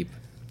decades deep.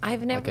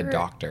 I've never like a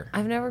doctor.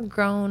 I've never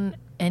grown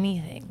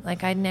anything.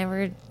 Like I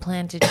never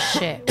planted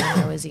shit when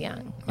I was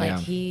young. Like Yeah.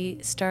 he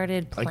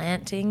started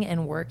planting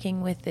and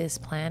working with this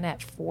plant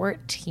at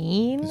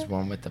 14. He's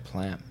one with the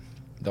plant.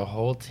 The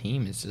whole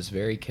team is just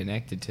very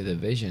connected to the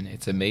vision.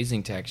 It's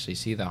amazing to actually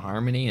see the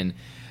harmony. And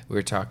we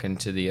were talking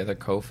to the other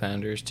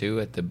co-founders too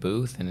at the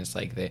booth, and it's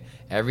like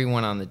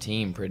everyone on the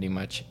team pretty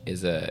much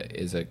is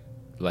a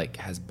like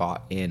has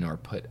bought in or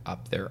put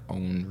up their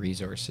own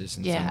resources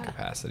in some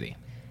capacity.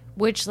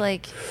 Which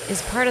like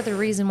is part of the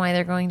reason why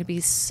they're going to be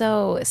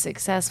so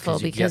successful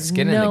 'Cause you get because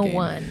skin in the no game.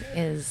 one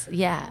is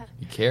You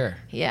care.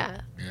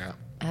 yeah. Yeah.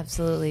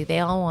 Absolutely. They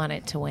all want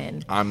it to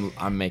win. I'm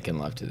making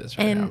love to this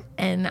right now.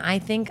 And I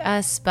think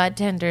us bud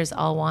tenders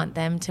all want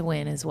them to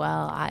win as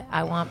well.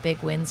 I want big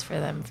wins for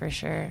them for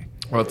sure.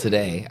 Well,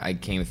 today I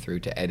came through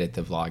to edit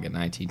the vlog at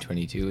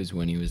 1922 is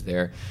when he was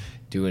there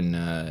doing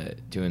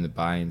the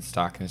buy and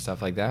stock and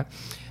stuff like that.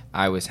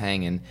 I was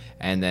hanging,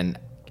 and then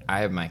I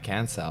have my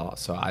cancel,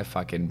 so I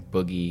fucking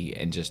boogie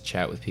and just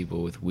chat with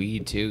people with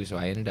weed too. So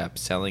I ended up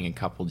selling a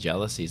couple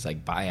jealousies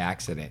like by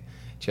accident,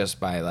 just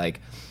by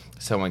like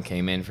someone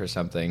came in for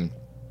something.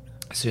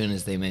 As soon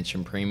as they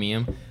mentioned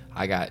premium,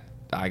 I got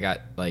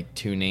like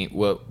 2 names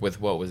with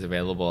what was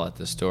available at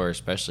the store,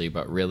 especially,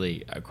 but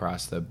really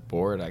across the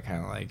board, I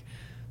kind of like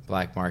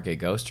Black Market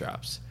Ghost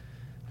Drops.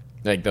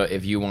 Like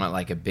if you want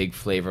like a big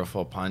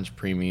flavorful punch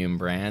premium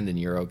brand and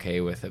you're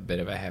okay with a bit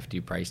of a hefty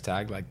price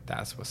tag, like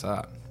that's what's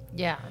up.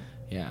 Yeah.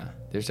 Yeah,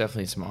 there's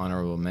definitely some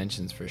honorable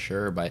mentions for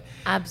sure, but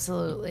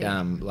Absolutely.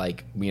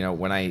 like, you know,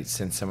 when I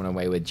sent someone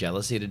away with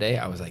jealousy today,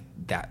 I was like,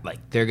 that, like,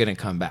 they're gonna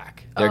come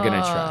back. They're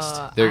gonna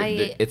trust.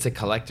 It's a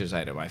collector's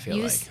item. I feel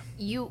like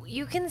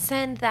you can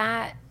send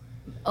that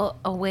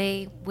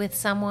away with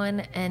someone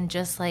and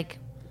just like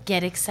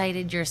get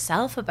excited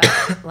yourself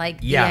about it. Like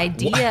Yeah. the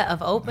idea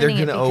of opening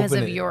it gonna because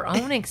open of it. your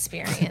own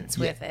experience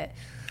with it.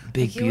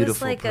 big Like, it was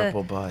beautiful like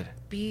purple bud.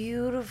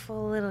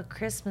 Beautiful little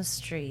Christmas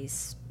tree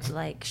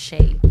like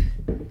shape.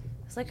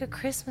 It's like a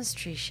Christmas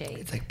tree shape.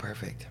 It's like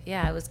perfect.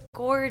 Yeah, it was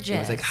gorgeous. It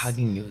was like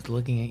hugging you. It was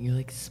looking at you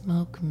like,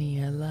 smoke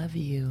me, I love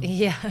you.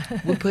 Yeah.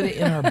 We put it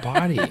in our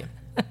body.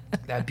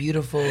 That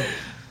beautiful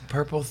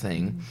purple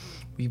thing.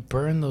 We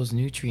burn those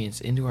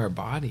nutrients into our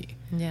body.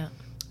 Yeah.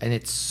 And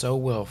it's so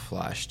well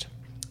flushed.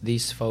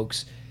 These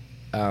folks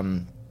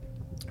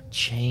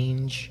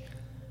change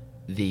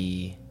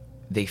they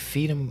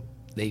feed them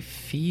They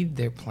feed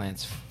their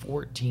plants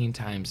 14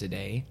 times a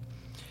day.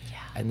 Yeah.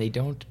 And they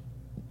don't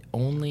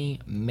only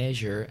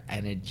measure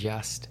and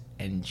adjust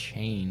and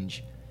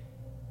change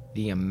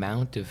the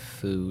amount of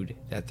food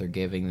that they're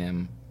giving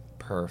them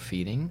per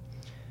feeding,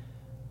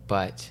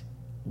 but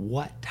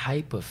what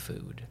type of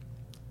food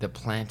the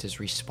plant is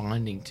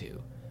responding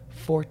to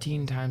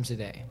 14 times a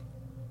day.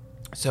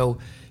 So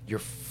you're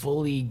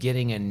fully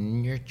getting a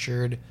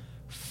nurtured,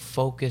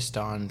 focused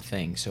on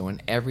thing. So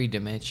in every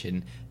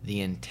dimension,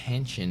 the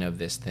intention of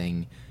this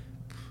thing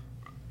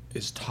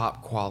is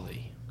top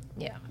quality,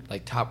 Yeah.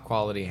 like top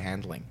quality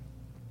handling.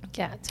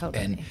 Yeah,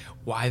 totally. And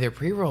why their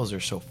pre-rolls are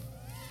so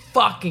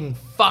fucking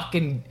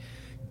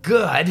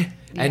good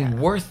and Yeah.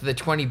 worth the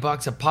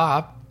 $20 a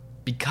pop,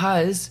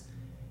 because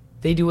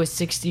they do a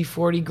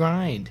 60-40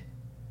 grind.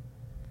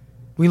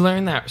 We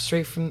learned that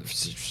straight from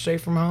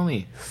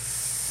homie.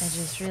 I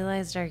just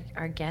realized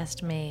our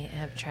guest may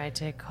have tried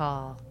to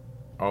call.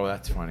 Oh,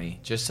 that's funny.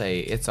 Just say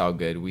it's all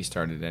good. We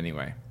started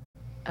anyway.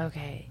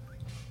 Okay.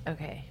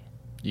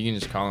 You can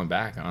just call him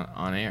back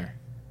on air.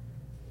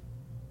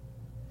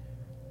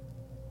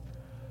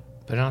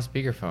 Put it on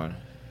speakerphone.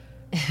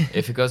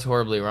 If it goes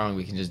horribly wrong,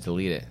 we can just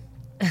delete it.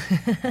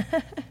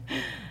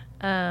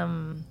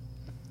 Oh,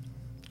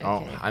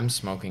 Okay. I'm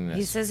smoking this.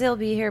 He says he'll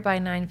be here by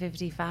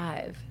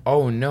 9:55.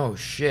 Oh, no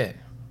shit.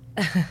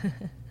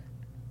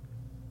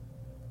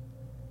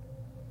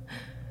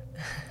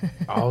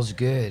 All's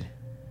good.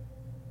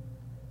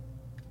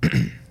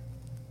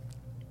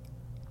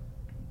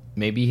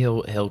 Maybe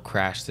he'll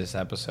crash this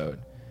episode.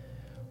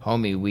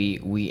 Homie,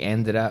 we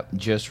ended up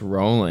just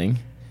rolling,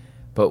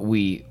 but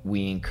we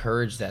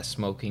encourage that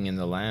smoking in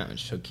the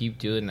lounge. So keep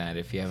doing that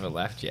if you haven't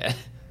left yet.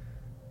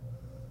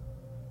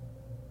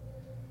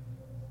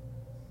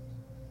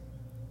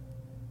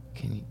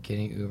 Can you get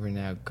an Uber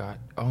now? God,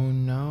 oh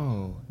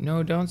no.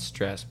 No, don't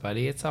stress,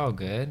 buddy. It's all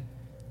good.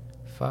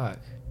 Fuck.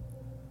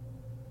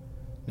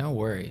 No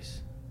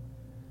worries.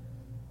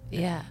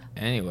 Yeah.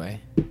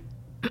 Anyway.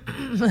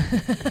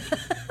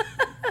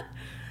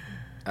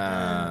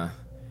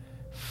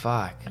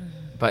 Fuck.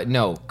 But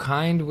no,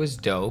 Kind was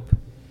dope.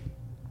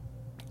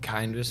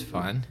 Kind was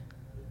fun.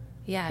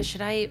 Yeah,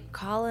 should I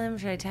call him?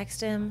 Should I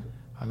text him?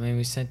 I mean,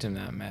 we sent him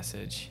that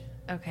message.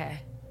 Okay.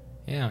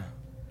 Yeah.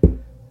 All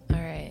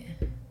right.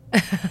 I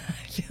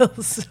feel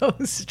so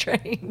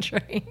strange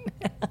right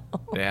now.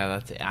 Yeah,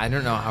 that's. I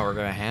don't know how we're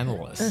gonna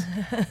handle this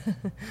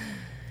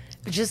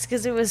Just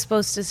because it was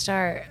supposed to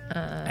start.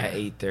 at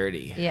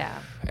 8:30. Yeah.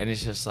 And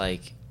it's just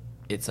like,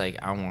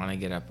 I want to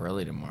get up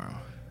early tomorrow.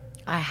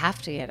 I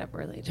have to get up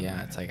early tomorrow.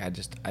 Yeah, it's like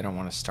I don't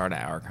want to start an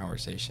hour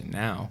conversation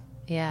now.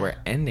 Yeah. We're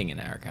ending an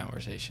hour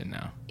conversation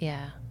now.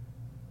 Yeah.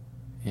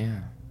 Yeah.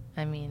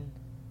 I mean,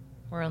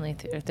 we're only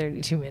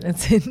 32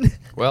 minutes in.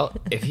 Well,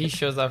 if he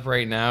shows up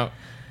right now,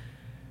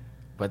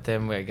 but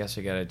then I guess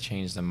we gotta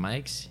change the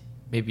mics.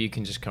 Maybe you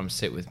can just come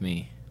sit with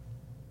me.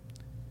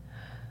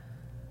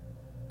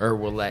 Or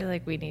we'll I let. feel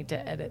like we need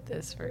to edit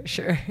this for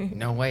sure.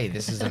 No way,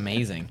 this is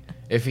amazing.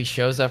 If he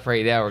shows up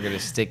right now, we're gonna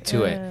stick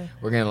to it.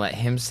 We're gonna let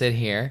him sit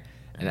here,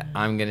 and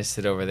I'm gonna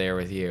sit over there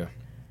with you.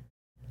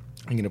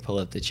 I'm gonna pull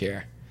up the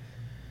chair.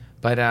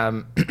 But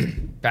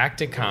back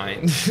to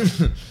Kind.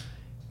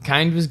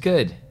 Kind was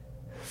good.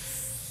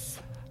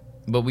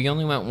 But we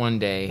only went one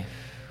day.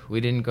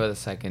 We didn't go the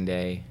second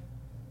day.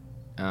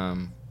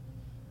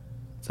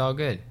 It's all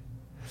good.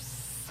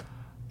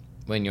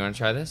 Wayne, you want to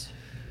try this?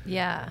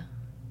 Yeah.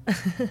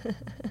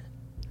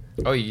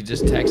 Oh, you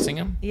just texting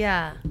him?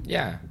 Yeah.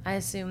 Yeah. I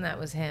assume that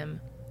was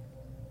him.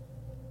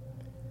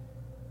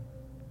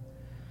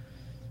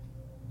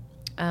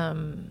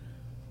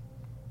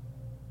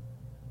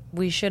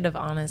 We should have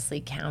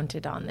honestly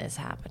counted on this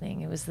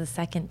happening. It was the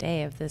second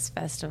day of this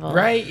festival.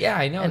 Right? Yeah,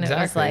 I know And exactly.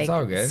 it was like it's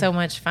all good. so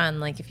much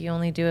fun. Like if you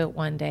only do it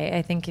one day,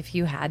 I think if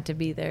you had to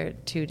be there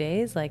 2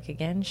 days, like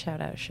again,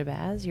 shout out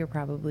Shabazz, you're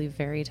probably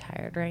very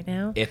tired right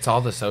now. It's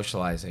all the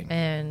socializing.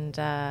 And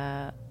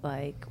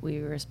like we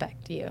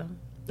respect you.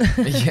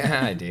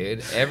 Yeah,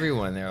 dude.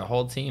 Everyone there, the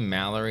whole team.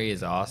 Mallory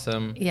is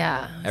awesome.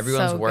 Yeah.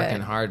 Everyone's so working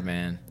good. hard,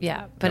 man.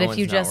 Yeah, but No if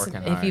you one's not just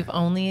working if hard. you've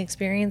only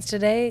experienced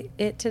today,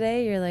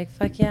 you're like,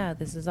 fuck yeah,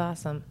 this is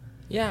awesome.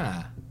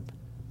 Yeah.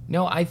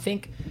 No, I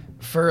think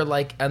for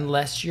like,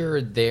 unless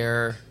you're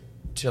there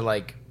to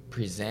like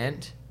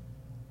present,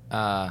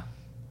 I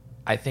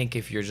think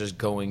if you're just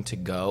going to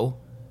go,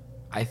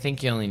 I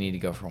think you only need to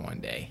go for one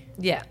day.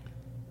 Yeah.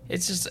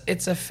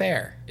 It's a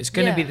fair. It's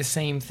going to be Yeah. the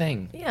same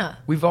thing. Yeah.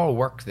 We've all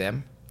worked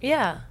them.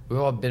 Yeah. We've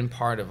all been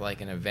part of like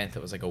an event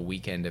that was like a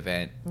weekend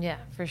event, Yeah,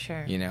 for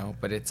sure. you know,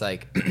 but it's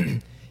like,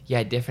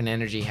 yeah, different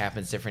energy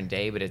happens different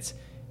day, but it's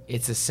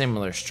a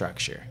similar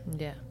structure.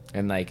 Yeah.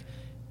 And like,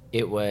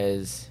 it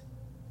was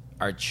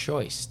our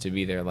choice to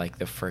be there like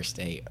the first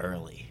day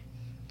early.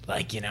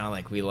 Like, you know,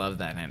 like we love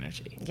that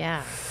energy.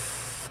 Yeah.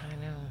 I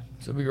know.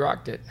 So we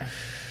rocked it.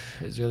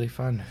 It was really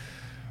fun.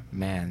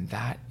 Man,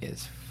 that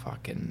is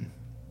fucking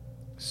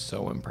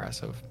so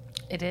impressive.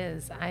 It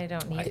is. I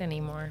don't need any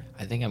more.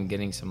 I think I'm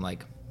getting some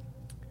like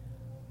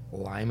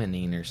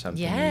limonene or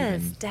something.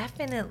 Yes, even.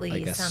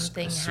 definitely Like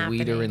something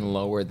sweeter happening. and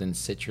lower than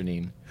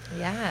citronine.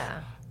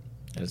 Yeah.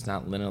 And it's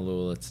not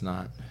linalool. It's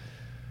not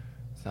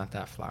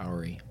that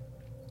flowery.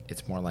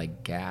 It's more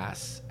like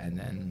gas and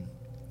then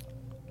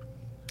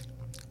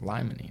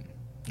limonene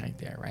right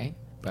there, right?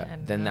 But I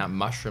then know. that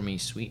mushroomy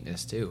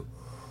sweetness too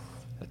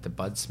that the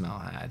bud smell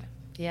had.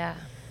 Yeah.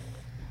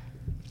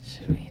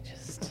 Should we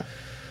just...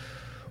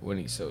 When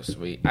he's so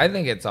sweet. I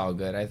think it's all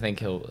good. I think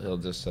he'll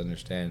just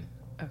understand.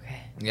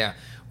 Okay. Yeah.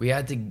 We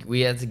had to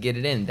get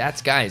it in.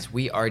 That's, guys,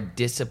 we are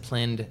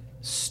disciplined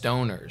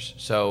stoners.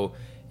 So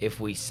if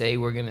we say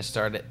we're going to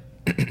start at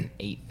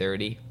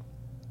 8:30,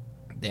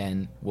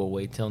 then we'll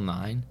wait till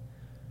 9,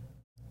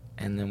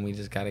 and then we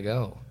just got to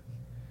go.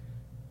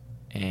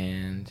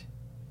 And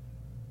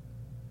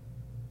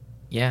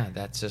yeah,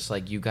 that's just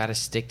like, you got to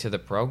stick to the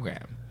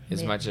program.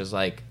 As Yeah. much as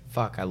like,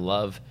 fuck, I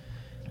love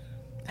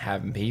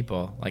having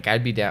people. Like,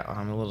 I'd be down.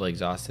 I'm a little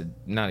exhausted.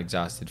 Not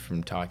exhausted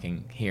from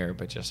talking here,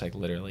 but just like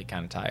literally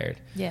kind of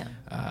tired. Yeah.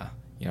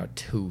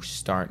 To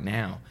start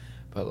now.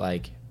 But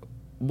like,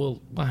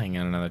 we'll hang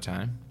out another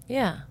time.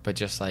 Yeah. But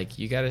just like,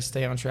 you got to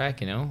stay on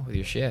track, with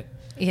your shit.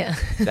 Yeah.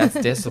 That's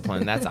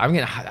discipline. I'm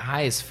getting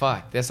high as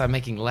fuck. I'm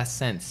making less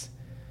sense.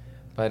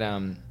 But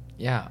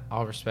yeah,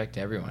 all respect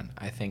to everyone.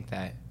 I think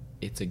that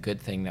it's a good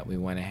thing that we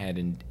went ahead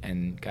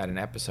and got an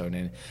episode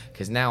in,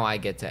 because now I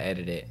get to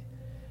edit it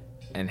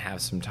and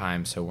have some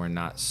time, so we're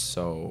not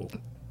so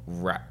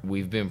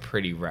we've been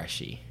pretty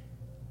rushy.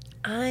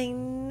 I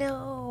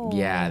know.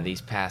 Yeah, these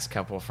past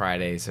couple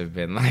Fridays have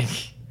been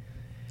like,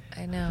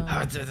 I know.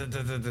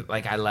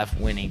 like I left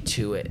Winnie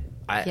to it.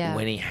 Yeah.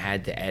 Winnie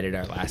had to edit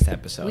our last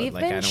episode. We've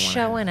like, I been don't wanna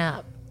showing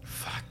up.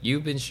 Fuck,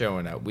 you've been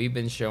showing up. We've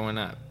been showing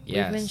up.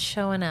 Yes. We've been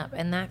showing up,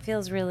 and that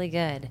feels really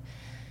good.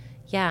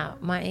 Yeah,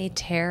 my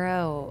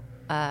tarot,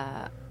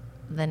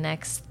 the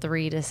next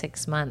 3 to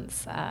 6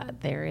 months,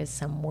 there is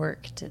some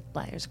work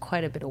there's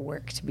quite a bit of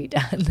work to be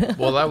done.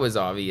 Well, that was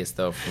obvious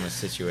though from a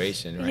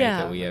situation, right?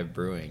 Yeah. That we have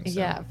brewing. So.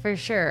 Yeah, for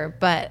sure.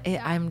 But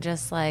I'm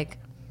just like,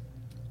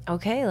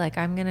 okay, like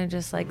I'm gonna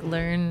just like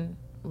learn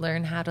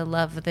how to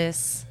love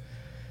this.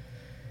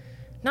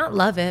 Not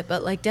love it,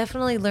 but like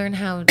definitely learn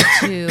how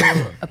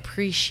to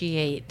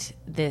appreciate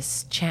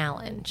this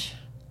challenge,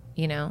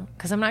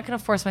 because I'm not going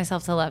to force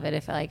myself to love it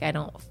if like I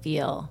don't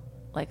feel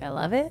like I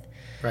love it.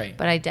 Right.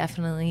 But I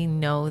definitely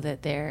know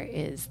that there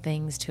is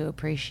things to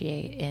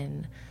appreciate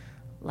in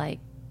like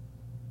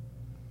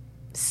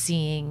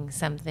seeing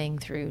something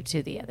through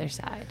to the other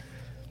side.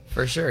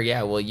 For sure,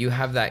 yeah. Well, you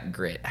have that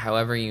grit.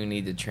 However you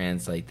need to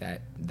translate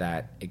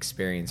that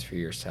experience for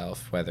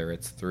yourself, whether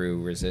it's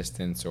through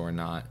resistance or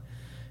not,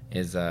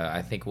 is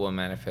I think will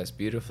manifest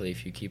beautifully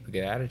if you keep a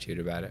good attitude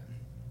about it.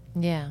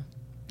 Yeah.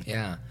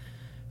 Yeah.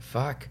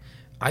 Fuck.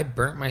 I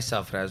burnt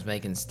myself when I was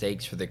making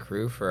steaks for the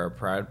crew for our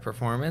Pride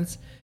performance,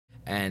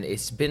 and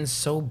it's been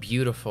so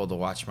beautiful to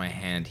watch my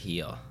hand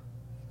heal.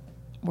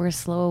 We're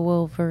slow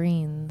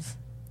Wolverines.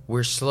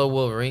 We're slow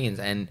Wolverines,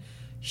 and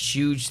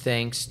huge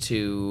thanks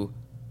to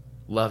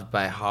Loved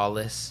by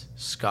Hollis.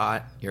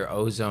 Scott, your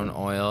ozone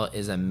oil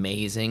is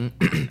amazing.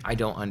 I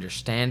don't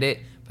understand it,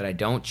 but I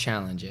don't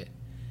challenge it.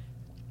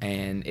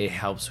 And it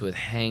helps with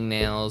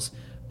hangnails,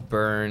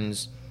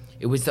 burns.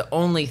 It was the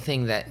only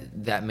thing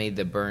that made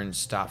the burns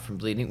stop from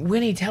bleeding.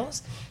 Winnie, tell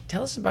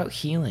us about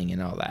healing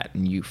and all that,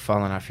 and you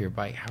falling off your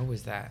bike. How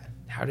was that?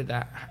 How did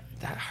that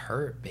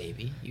hurt,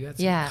 baby? You had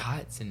some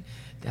cuts, and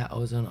that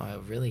ozone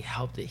oil really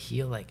helped it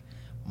heal like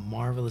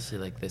marvelously,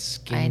 like the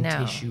skin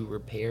tissue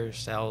repair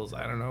cells.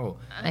 I don't know.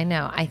 I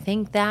know. I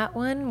think that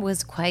one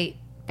was quite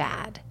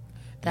bad.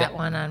 That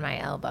one on my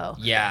elbow.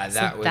 Yeah,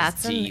 that was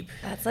deep.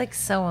 That's like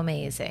so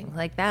amazing.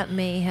 Like that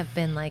may have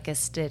been like a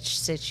stitch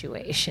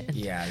situation.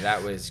 Yeah,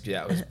 that was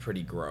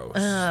pretty gross.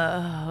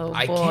 Oh boy.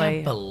 I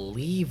can't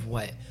believe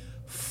what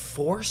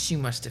force you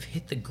must have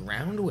hit the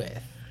ground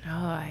with. Oh,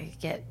 I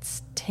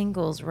get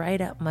tingles right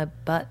up my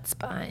butt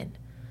spine.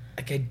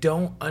 Like, I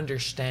don't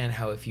understand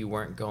how, if you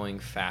weren't going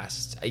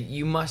fast,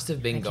 you must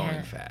have been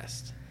going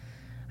fast.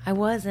 I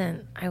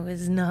wasn't. I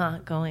was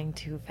not going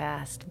too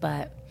fast,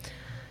 but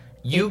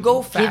you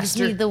go faster. Gives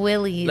me the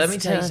willies. Let me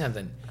tell you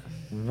something.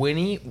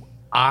 Winnie,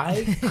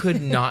 I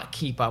could not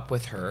keep up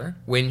with her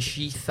when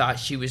she thought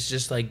she was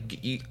just like,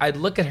 I'd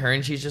look at her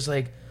and she's just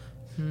like,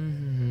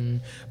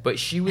 but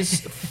she was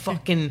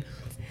fucking.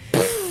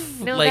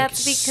 No, like,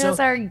 that's because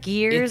our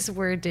gears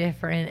were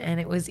different and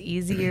it was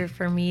easier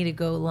for me to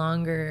go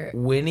longer.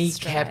 Winnie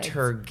strides. kept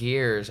her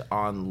gears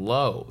on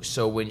low.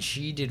 So when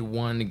she did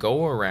one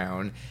go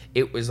around,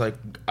 it was like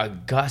a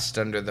gust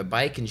under the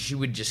bike and she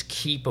would just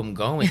keep them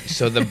going.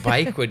 So the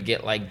bike would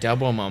get like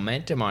double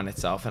momentum on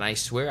itself. And I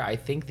swear, I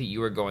think that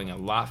you were going a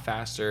lot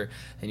faster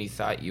than you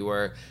thought you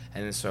were.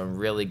 And so I'm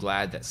really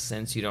glad that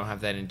since you don't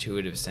have that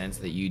intuitive sense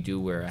that you do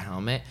wear a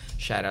helmet,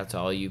 shout out to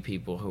all you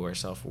people who are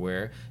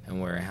self-aware and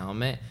wear a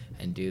helmet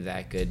and do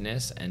that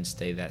goodness and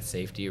stay that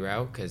safety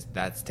route, because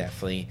that's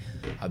definitely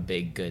a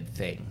big good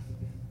thing.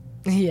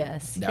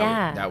 Yes.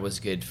 That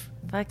was good.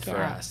 Fuck for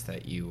yeah. us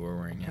that you were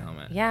wearing a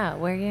helmet. Yeah,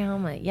 wear your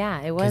helmet.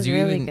 Yeah, it was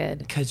really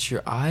good. Cut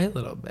your eye a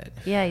little bit.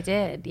 Yeah, I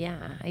did.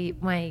 Yeah.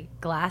 My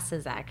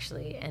glasses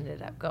actually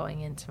ended up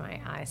going into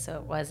my eye, so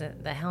it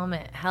wasn't, the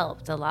helmet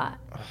helped a lot.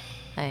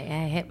 I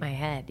hit my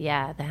head.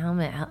 Yeah, the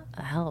helmet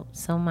helped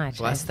so much.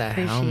 Bless I that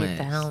appreciate helmet.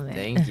 the helmet.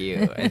 Thank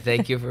you. And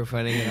thank you for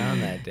putting it on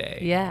that day.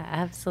 Yeah,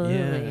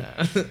 absolutely.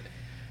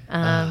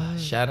 Yeah.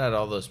 Shout out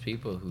all those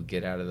people who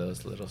get out of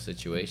those little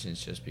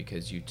situations just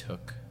because you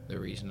took the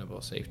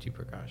reasonable safety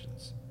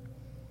precautions.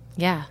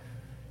 Yeah.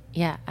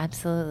 Yeah,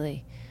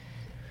 absolutely.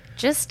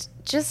 Just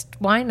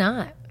why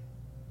not?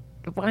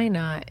 Why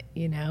not,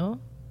 you know?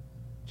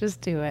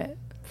 Just do it.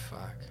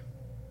 Fuck.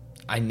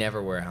 I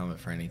never wear a helmet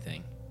for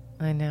anything.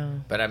 I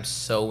know. But I'm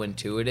so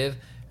intuitive,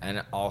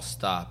 and I'll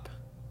stop.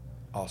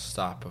 I'll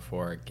stop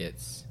before it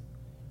gets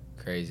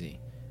crazy.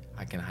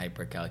 I can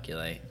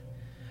hypercalculate.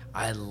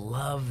 I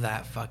love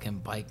that fucking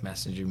Bike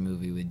Messenger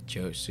movie with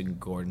Joseph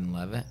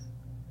Gordon-Levitt.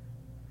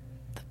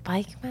 The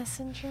Bike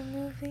Messenger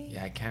movie?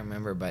 Yeah, I can't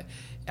remember, but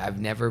I've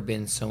never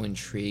been so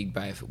intrigued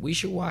by we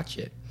should watch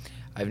it.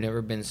 I've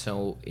never been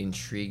so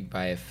intrigued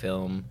by a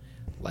film,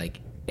 like,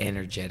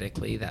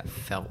 energetically, that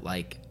felt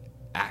like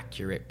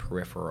accurate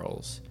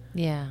peripherals.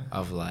 Yeah.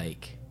 Of,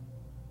 like,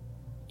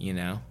 you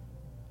know,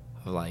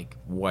 of, like,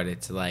 what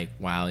it's like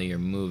while you're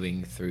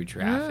moving through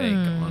traffic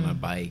on a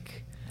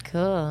bike.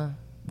 Cool.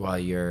 While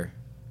you're,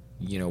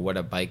 you know, what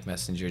a Bike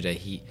Messenger does.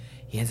 He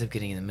ends up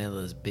getting in the middle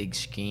of this big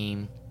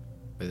scheme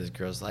where this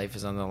girl's life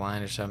is on the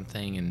line or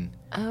something, and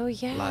Oh,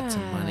 yeah. lots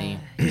of money.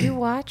 You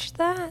watched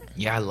that?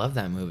 Yeah, I love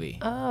that movie.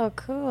 Oh,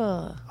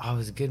 cool. Oh, it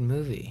was a good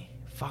movie.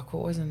 Fuck,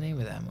 what was the name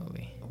of that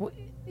movie?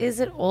 Is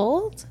it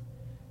old?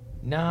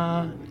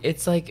 Nah,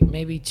 it's like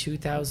maybe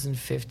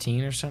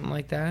 2015 or something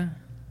like that.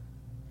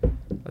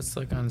 Let's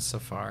look on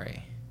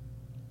Safari.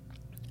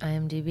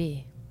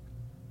 IMDb.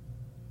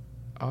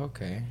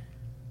 Okay.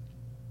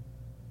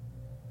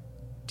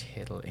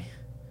 Tiddly.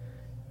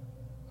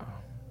 Oh.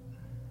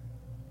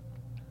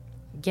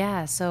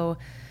 Yeah, so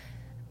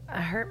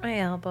I hurt my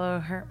elbow,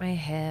 hurt my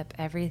hip.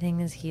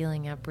 Everything is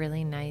healing up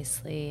really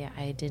nicely.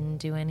 I didn't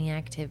do any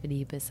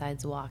activity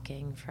besides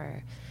walking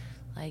for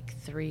like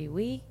 3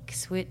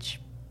 weeks, which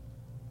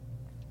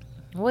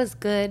was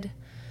good.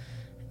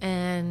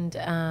 And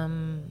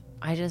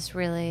I just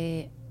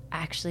really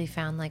actually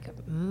found like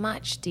a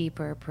much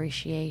deeper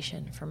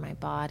appreciation for my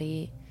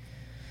body.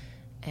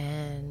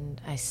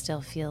 And I still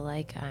feel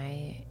like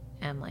I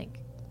am like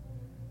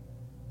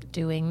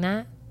doing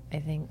that. I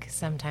think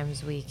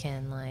sometimes we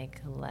can like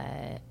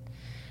let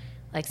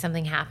like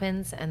something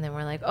happens and then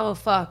we're like, oh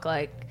fuck,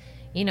 like,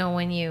 you know,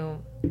 when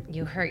you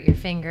hurt your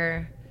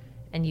finger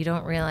and you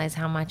don't realize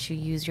how much you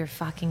use your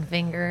fucking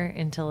finger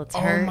until it's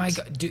hurt. Oh my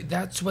god, dude,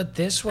 that's what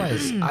this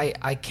was.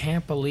 I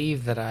can't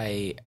believe that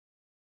I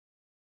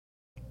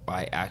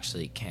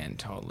actually can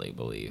totally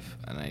believe,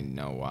 and I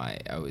know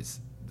why.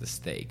 The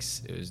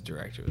stakes. It was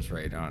direct. It was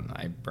right on.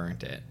 I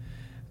burnt it.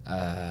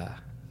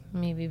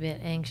 Maybe a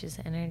bit anxious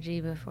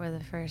energy before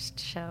the first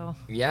show.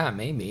 Yeah,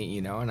 maybe,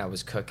 you know, and I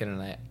was cooking,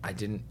 and I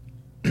didn't,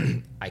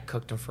 I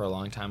cooked them for a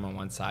long time on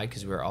one side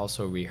because we were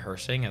also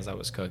rehearsing as I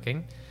was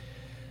cooking.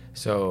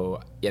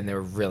 So, and they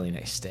were really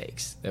nice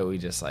steaks that we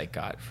just like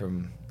got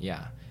from,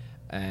 yeah.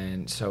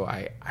 And so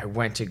I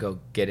went to go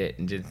get it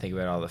and didn't think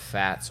about all the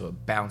fat, so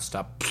it bounced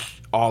up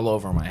all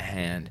over my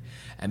hand.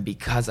 And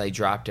because I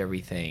dropped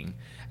everything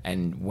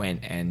and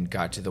went and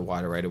got to the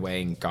water right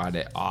away and got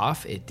it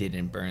off, it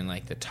didn't burn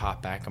like the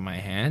top back of my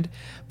hand.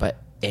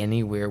 But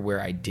anywhere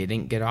where I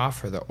didn't get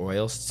off or the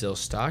oil still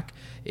stuck,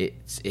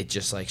 it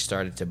just like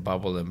started to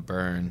bubble and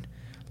burn.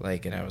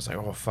 Like, and I was like,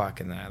 oh fuck,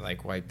 and then I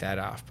like wiped that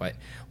off. But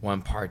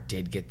one part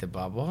did get the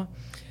bubble,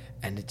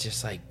 and it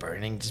just like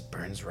just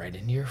burns right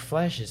into your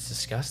flesh. It's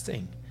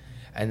disgusting.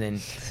 And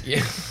then, yeah,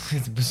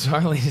 it's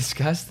bizarrely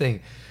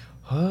disgusting.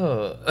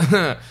 Oh,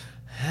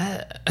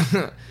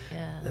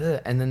 Yeah.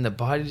 and then the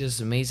body does this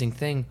amazing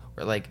thing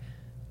where like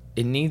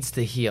it needs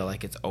to heal,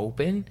 like it's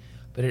open,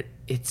 but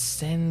it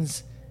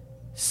sends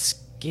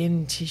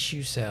skin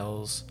tissue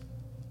cells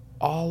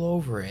all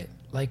over it,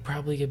 like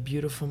probably a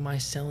beautiful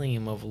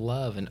mycelium of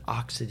love and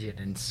oxygen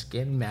and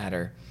skin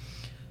matter.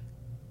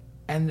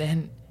 And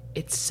then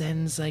it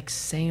sends like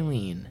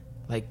saline,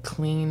 like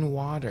clean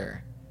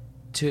water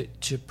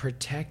to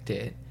protect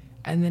it,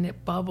 and then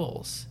it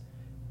bubbles.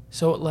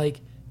 So it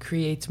like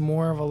creates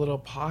more of a little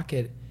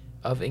pocket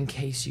of in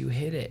case you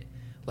hit it.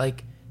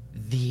 Like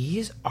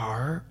these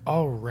are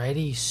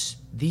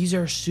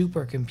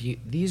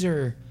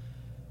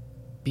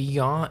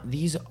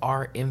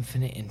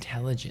infinite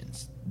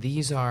intelligence.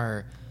 These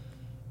are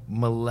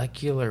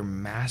molecular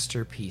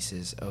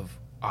masterpieces of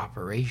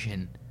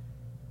operation.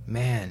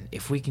 Man,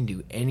 if we can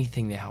do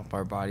anything to help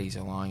our bodies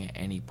along at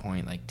any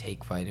point, like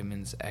take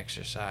vitamins,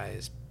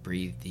 exercise,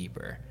 breathe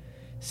deeper,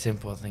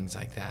 simple things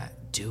like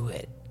that, do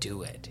it.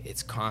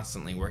 It's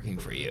constantly working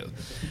for you.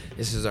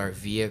 This is our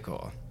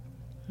vehicle.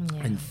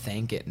 Yeah. And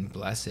thank it and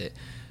bless it.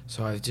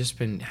 So I've just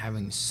been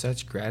having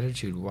such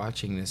gratitude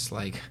watching this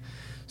like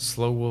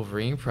slow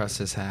Wolverine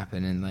process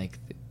happen, and like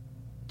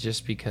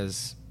just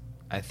because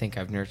I think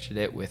I've nurtured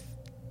it with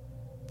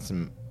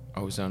some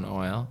ozone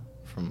oil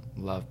from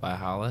Love by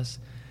Hollis.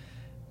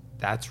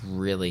 That's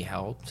really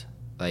helped.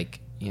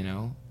 Like, you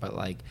know, but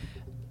like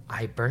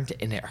I burnt it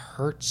and it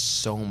hurt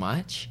so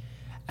much,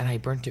 and I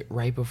burnt it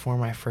right before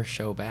my first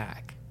show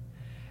back.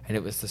 And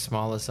it was the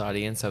smallest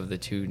audience of the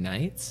 2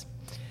 nights.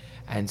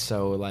 And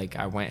so like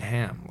I went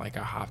ham, like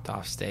I hopped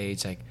off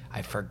stage, like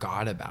I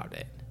forgot about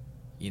it,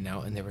 you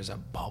know, and there was a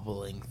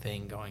bubbling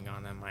thing going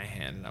on in my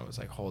hand, and I was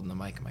like holding the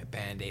mic and my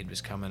Band-Aid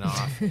was coming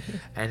off.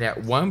 And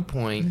at one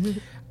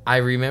point I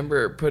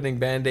remember putting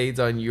Band-Aids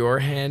on your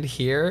hand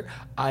here.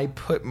 I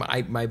put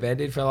my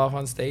Band-Aid fell off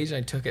on stage, and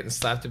I took it and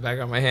slapped it back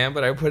on my hand,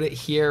 but I put it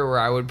here where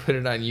I would put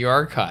it on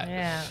your cut.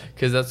 Yeah.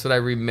 Because that's what I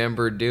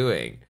remember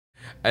doing.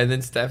 And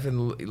then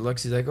Stefan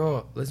looks, he's like,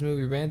 oh, let's move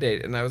your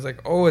Band-Aid. And I was like,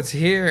 oh, it's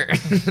here.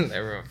 And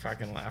everyone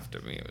fucking laughed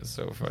at me. It was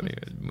so funny.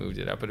 I moved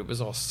it up, but it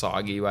was all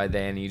soggy by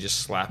then. And you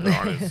just slap it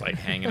on and it's like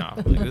hanging off.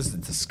 I'm like, this is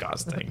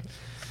disgusting.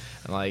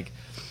 And like,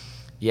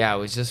 yeah, it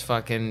was just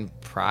fucking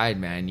pride,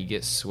 man. You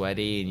get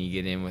sweaty and you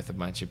get in with a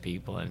bunch of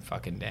people and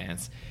fucking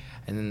dance.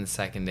 And then the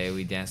second day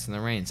we danced in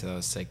the rain, so that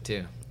was sick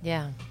too.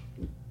 Yeah.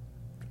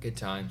 Good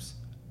times.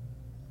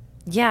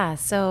 Yeah,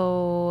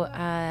 so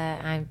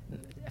I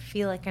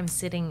feel like I'm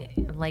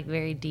sitting like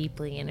very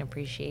deeply in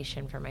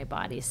appreciation for my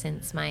body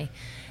since my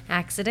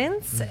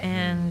accidents,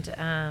 and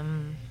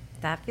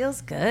that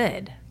feels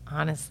good,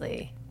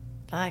 honestly.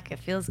 Fuck, it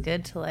feels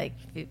good to like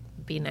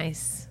be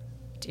nice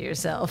to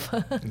yourself.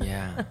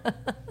 Yeah,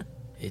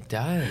 it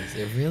does.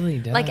 It really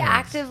does. Like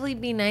actively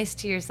be nice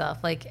to yourself.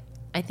 Like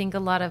I think a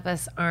lot of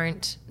us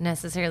aren't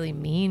necessarily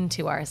mean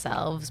to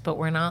ourselves, but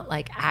we're not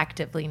like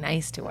actively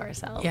nice to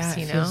ourselves, Yeah,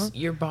 you know?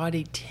 your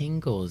body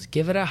tingles.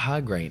 Give it a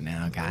hug right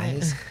now,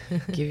 guys.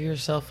 Give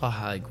yourself a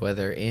hug,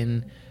 whether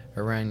in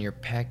around your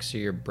pecs or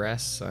your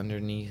breasts,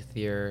 underneath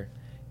your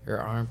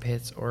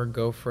armpits, or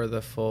go for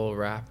the full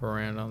wrap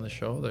around on the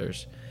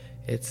shoulders.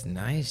 It's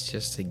nice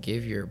just to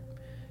give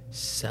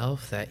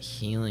yourself that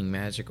healing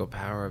magical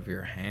power of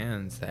your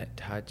hands, that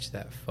touch,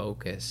 that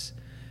focus,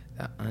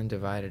 that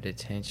undivided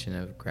attention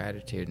of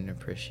gratitude and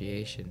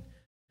appreciation.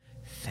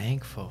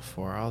 Thankful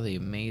for all the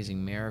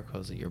amazing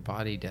miracles that your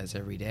body does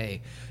every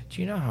day.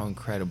 Do you know how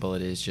incredible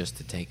it is just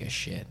to take a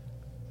shit?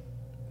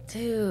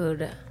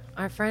 Dude,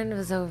 our friend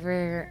was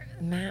over,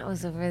 Matt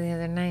was over the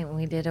other night and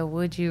we did a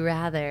would you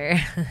rather,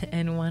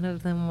 and one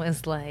of them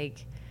was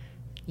like,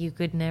 you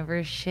could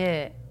never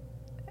shit.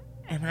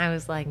 And I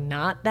was like,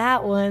 not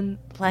that one.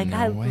 Like, No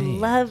I way.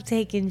 love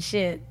taking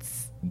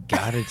shits.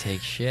 Gotta take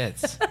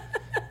shits.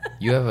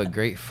 You have a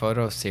great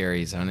photo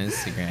series on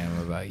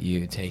Instagram about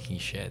you taking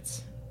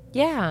shits.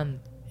 Yeah.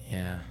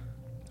 Yeah.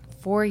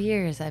 4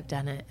 years I've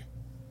done it.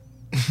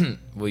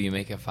 Will you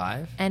make it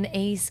 5? And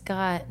Ace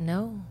got,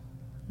 no,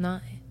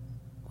 not,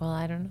 well,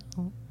 I don't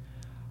know.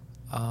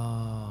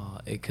 Oh,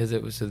 because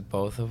it was with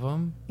both of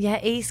them? Yeah,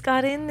 Ace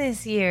got in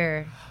this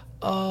year.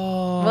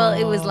 Oh. Well,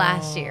 it was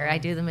last year. I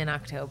do them in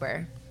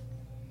October.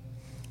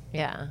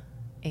 Yeah.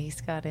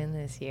 Ace got in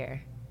this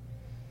year.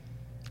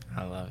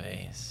 I love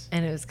Ace.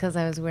 And it was because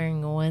I was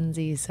wearing a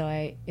onesie, so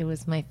it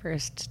was my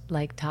first,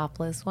 like,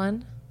 topless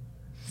one.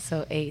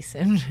 So Ace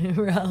and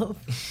Ralph.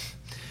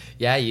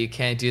 Yeah, you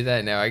can't do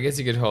that now. I guess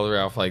you could hold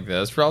Ralph like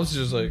this. Ralph's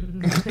just like,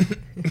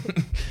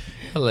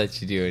 I'll let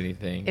you do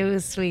anything. It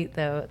was sweet,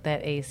 though,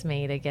 that Ace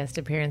made a guest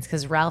appearance,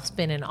 because Ralph's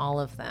been in all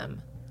of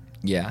them.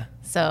 Yeah.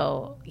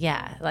 So,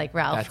 yeah, like,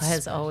 Ralph That's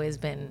has special. always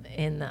been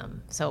in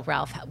them. So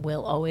Ralph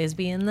will always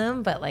be in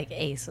them, but, like,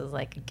 Ace was,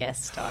 like, a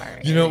guest star.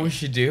 You know what we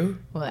should do?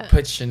 What?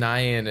 Put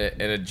Shania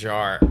in a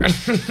jar.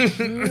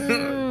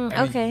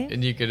 Okay.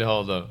 And you could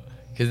hold them.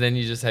 Because then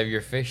you just have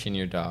your fish and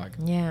your dog.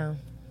 Yeah.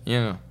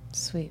 Yeah.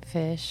 Sweet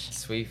fish.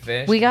 Sweet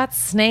fish. We got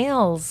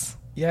snails.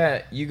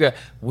 Yeah, you got.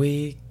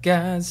 We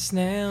got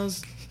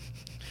snails.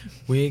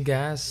 We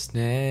got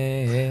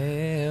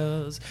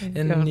snails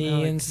in don't know the what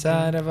to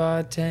inside of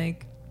our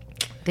tank.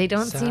 They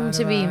don't seem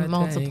to be Side of our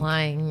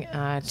multiplying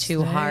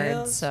too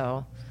hard, Snails.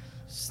 so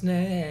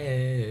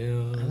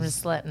Snails. I'm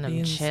just letting them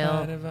the chill.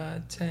 Inside of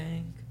our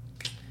tank.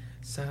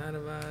 Side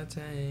of our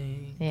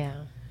tank.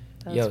 yeah.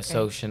 That Yo, was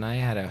so great. Shania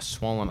had a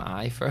swollen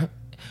eye for.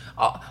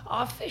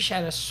 Our fish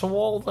had a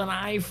swollen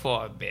eye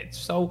for a bit,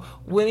 so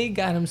Winnie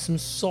got him some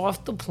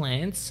softer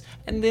plants,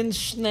 and then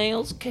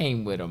snails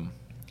came with him.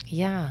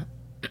 Yeah.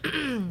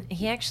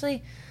 He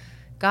actually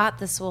got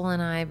the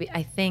swollen eye,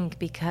 I think,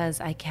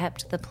 because I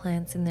kept the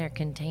plants in their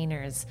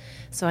containers.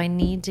 So I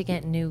need to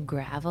get new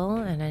gravel,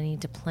 and I need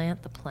to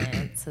plant the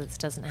plants so this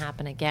doesn't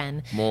happen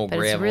again. More but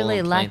it's gravel really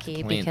and plant the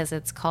lucky plant. because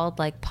it's called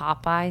like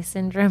Popeye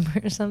syndrome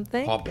or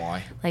something.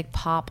 Popeye. Like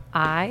pop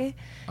eye.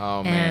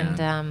 Oh man,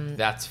 And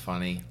that's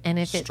funny. and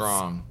if it's-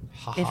 strong,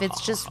 If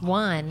it's just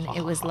one,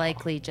 it was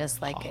likely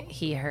just like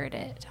he heard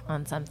it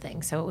on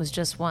something. So it was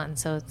just one.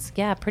 So it's,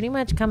 yeah, pretty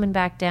much coming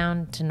back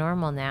down to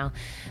normal now,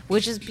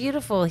 which is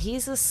beautiful.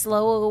 He's a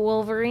slow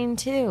Wolverine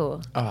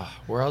too. oh,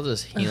 we're all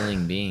just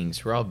healing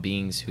beings. We're all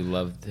beings who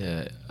love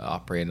to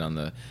operate on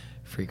the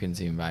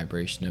frequency and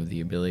vibration of the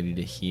ability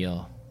to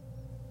heal.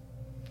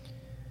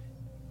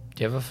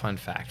 Do you have a fun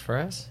fact for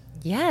us?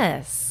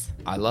 Yes.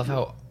 I love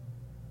how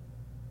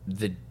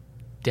the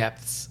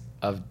depths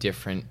of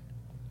different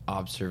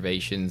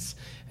observations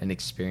and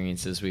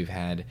experiences we've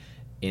had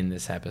in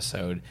this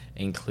episode,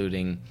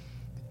 including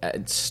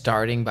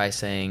starting by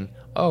saying,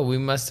 oh, we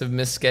must have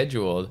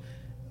misscheduled,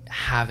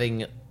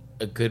 having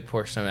a good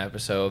portion of the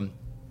episode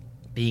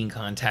being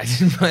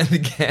contacted by the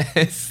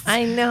guest.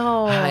 I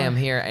know. Hi, I'm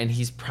here, and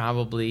he's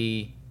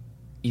probably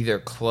either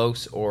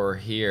close or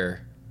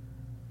here.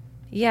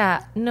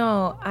 Yeah.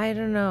 No, I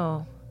don't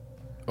know.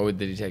 Oh,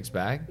 did he text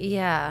back?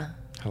 Yeah.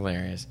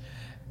 Hilarious.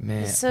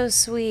 Man. So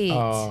sweet.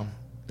 Oh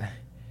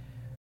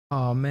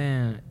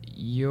man,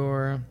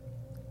 you're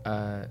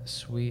a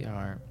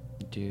sweetheart,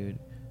 dude.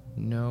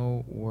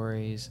 No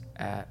worries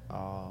at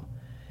all.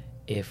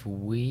 If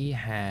we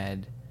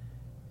had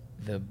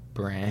the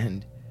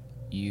brand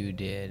you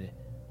did,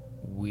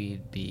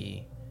 we'd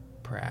be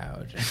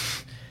proud.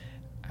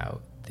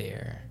 Out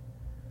there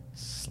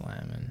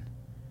slamming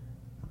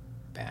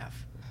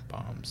bath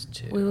bombs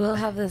too. We will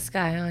have this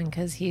guy on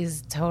because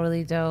he's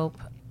totally dope.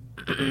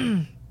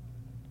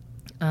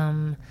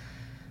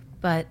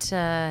 But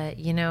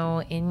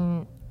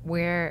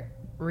we're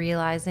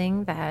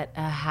realizing that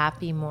a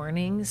happy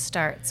morning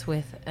starts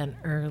with an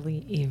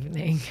early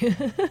evening.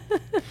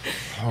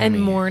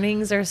 And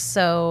mornings are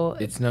so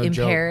It's no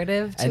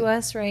imperative joke. to And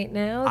us right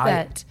now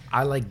that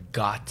I like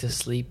got to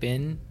sleep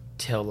in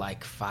till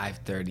like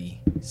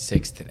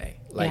 5:36 today.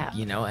 Like,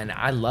 Yeah. and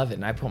I love it.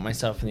 And I put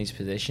myself in these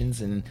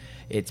positions, and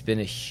it's been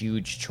a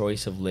huge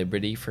choice of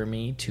liberty for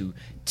me to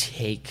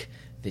take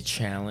the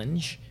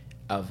challenge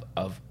of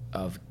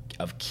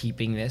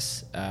keeping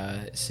this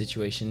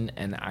situation.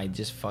 And I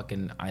just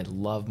I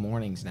love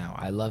mornings now.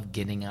 I love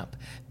getting up,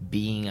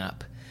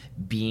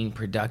 being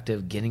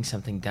productive, getting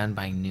something done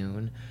by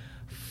noon.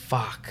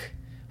 Fuck.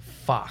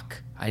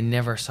 I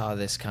never saw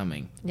this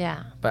coming.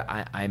 Yeah. But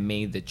I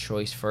made the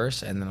choice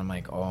first, and then I'm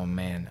like, oh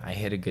man, I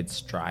hit a good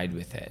stride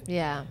with it.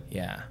 Yeah.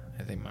 Yeah.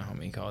 I think my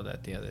homie called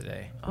that the other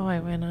day. Oh, I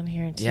went on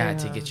here too. Yeah,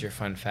 to get your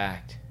fun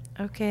fact.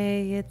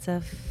 Okay, it's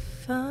a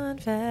fun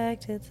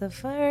fact. It's a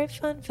very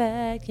fun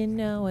fact. You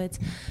know it's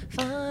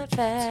fun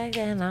fact,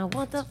 and I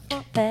want the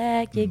fun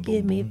fact. You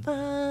give me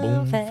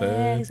fun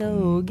facts.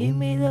 Oh, give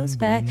me those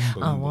facts.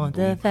 I want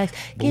the facts.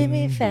 Give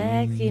me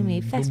facts. Give me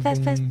facts.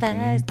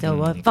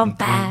 So a fun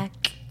fact.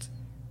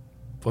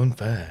 Fun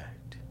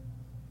fact.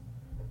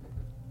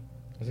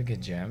 That's a good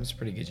jam. It's a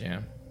pretty good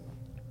jam.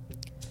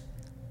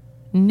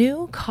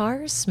 New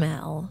car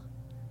smell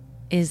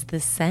is the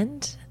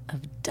scent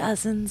of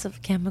dozens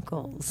of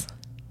chemicals.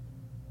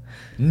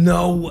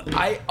 No,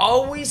 I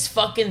always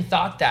fucking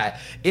thought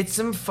that. It's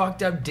some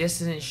fucked up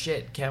dissonant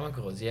shit.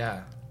 Chemicals,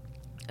 yeah.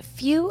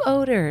 Few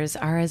odors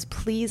are as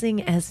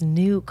pleasing as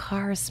new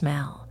car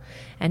smell.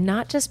 And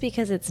not just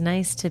because it's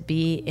nice to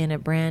be in a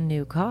brand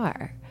new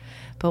car.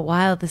 But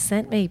while the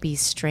scent may be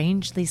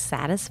strangely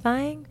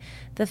satisfying,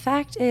 the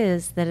fact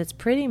is that it's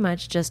pretty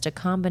much just a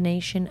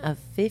combination of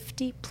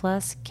 50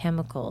 plus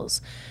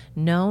chemicals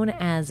known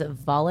as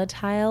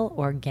volatile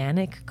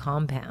organic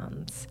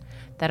compounds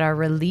that are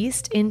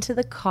released into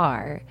the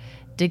car,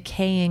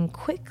 decaying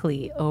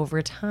quickly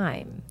over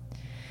time.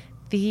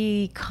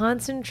 The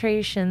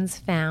concentrations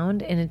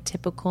found in a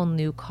typical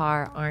new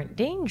car aren't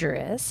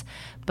dangerous,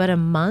 but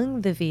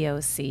among the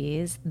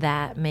VOCs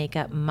that make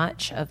up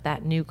much of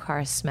that new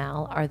car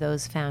smell are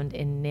those found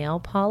in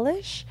nail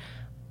polish,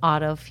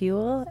 auto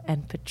fuel,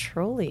 and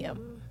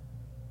petroleum.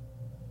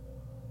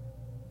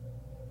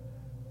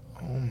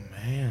 Oh,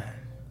 man.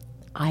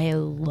 I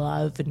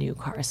love new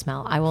car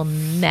smell. I will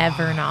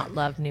never not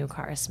love new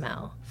car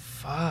smell.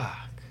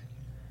 Fuck.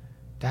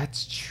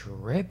 That's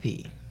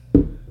trippy.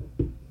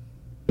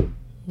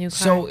 New car.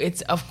 So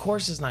of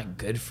course it's not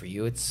good for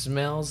you. It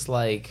smells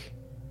like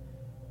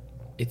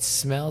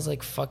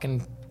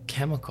fucking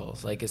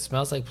chemicals. Like it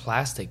smells like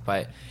plastic,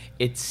 but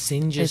it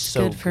singes it's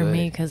so good for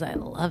me because I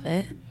love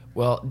it.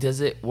 Well,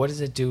 what does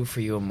it do for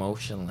you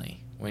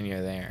emotionally when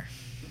you're there?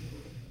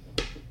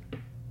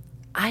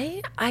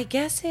 I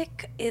guess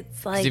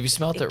it's like, if you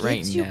smelt it right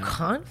gives you now-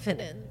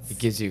 confidence. It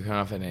gives you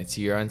confidence.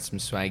 You're on some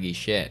swaggy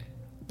shit.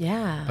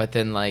 Yeah. But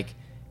then like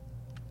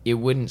it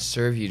wouldn't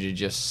serve you to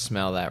just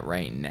smell that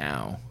right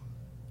now.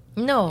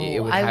 No, It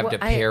would have to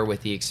pair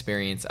with the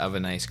experience of a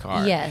nice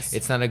car. Yes.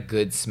 It's not a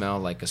good smell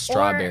like a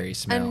strawberry or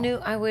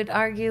smell. I would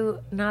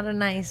argue not a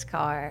nice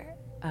car,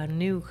 a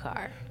new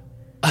car.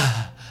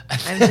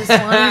 I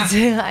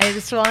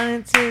just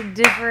wanted to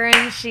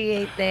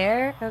differentiate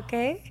there,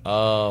 okay?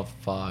 Oh,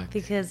 fuck.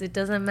 Because it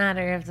doesn't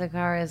matter if the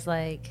car is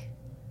like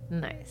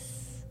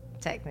nice,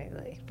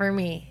 technically, for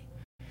me.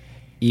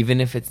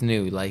 Even if it's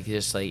new,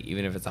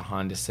 even if it's a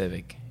Honda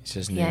Civic, it's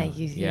just new.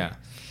 Yeah,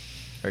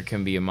 Or it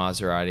can be a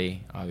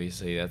Maserati.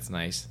 Obviously, that's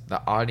nice.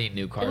 The Audi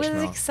new car It was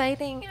smell.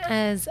 exciting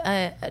as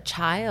a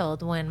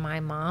child when my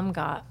mom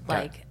got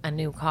like a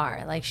new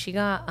car. Like she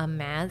got a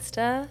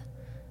Mazda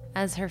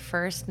as her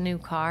first new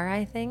car,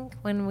 I think,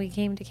 when we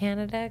came to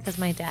Canada, because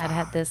my dad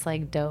had this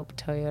like dope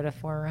Toyota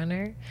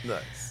 4Runner.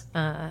 Nice.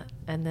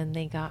 And then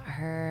they got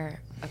her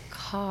a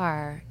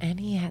car, and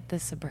he had the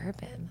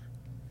Suburban.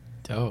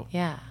 Dope.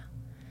 Yeah.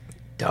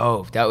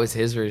 Dope. That was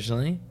his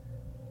originally.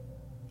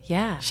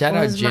 Yeah. Shout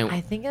Well, out it was Jim.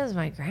 I think it was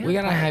my grandpa. We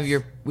gotta have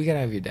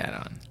your dad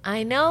on.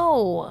 I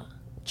know.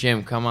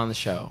 Jim, come on the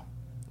show.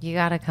 You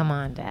gotta come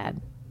on,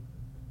 Dad.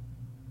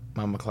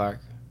 Mama Clark,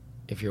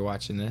 if you're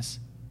watching this,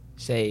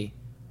 say,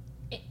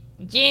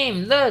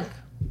 Jim, look.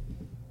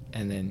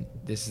 And then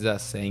this is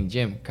us saying,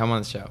 Jim, come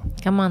on the show.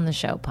 Come on the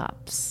show,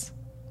 Pops.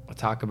 We'll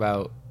talk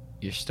about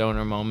your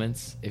stoner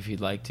moments if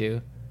you'd like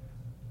to.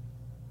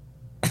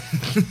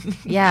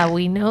 Yeah,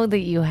 we know that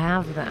you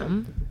have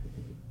them.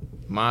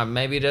 Mom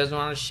maybe doesn't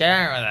want to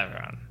share it with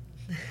everyone.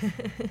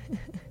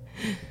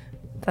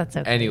 That's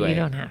okay. Anyway. You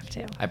don't have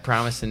to. I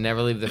promise to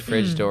never leave the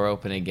fridge door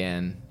open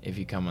again if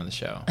you come on the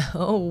show.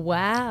 Oh,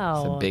 wow.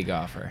 It's a big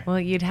offer. Well,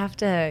 you'd have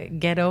to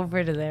get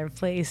over to their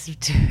place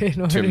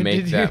in order To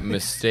make do that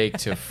mistake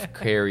to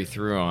carry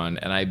through on.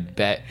 And I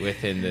bet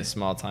within the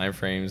small time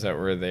frames that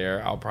we're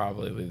there, I'll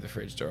probably leave the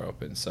fridge door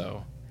open.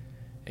 So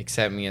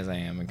accept me as I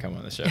am and come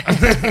on the show.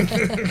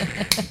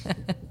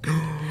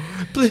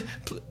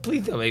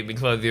 please don't make me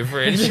close your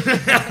fridge.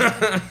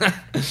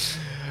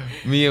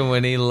 Me and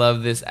Winnie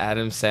love this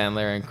Adam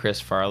Sandler and Chris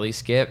Farley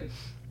skit.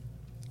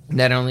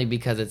 Not only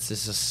because it's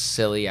just a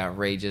silly,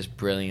 outrageous,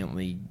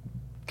 brilliantly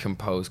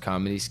composed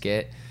comedy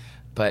skit,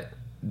 but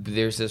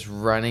there's this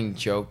running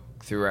joke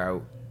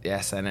throughout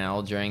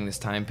SNL during this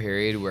time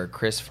period where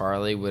Chris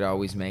Farley would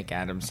always make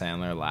Adam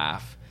Sandler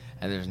laugh.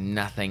 And there's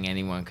nothing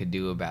anyone could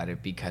do about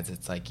it because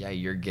it's like, yeah,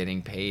 you're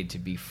getting paid to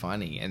be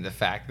funny. And the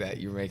fact that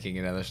you're making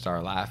another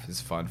star laugh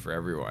is fun for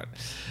everyone.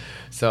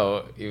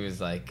 So it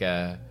was like,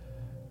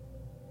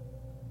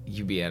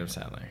 you be Adam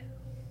Sandler.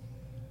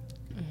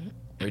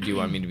 Or do you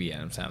want me to be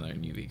Adam Sandler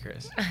and you be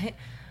Chris?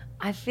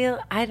 I feel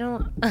I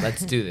don't.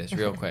 Let's do this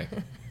real quick.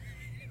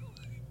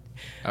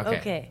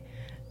 Okay.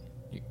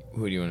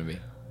 Who do you want to be?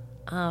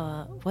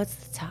 What's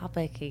the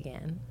topic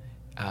again?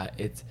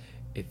 It's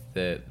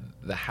the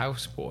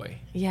houseboy.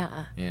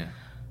 Yeah. Yeah.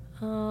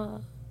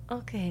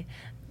 Okay.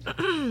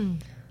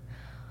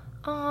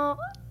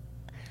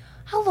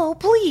 Hello,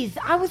 please.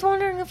 I was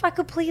wondering if I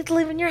could please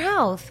live in your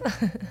house.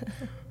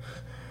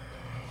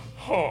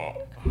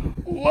 Oh,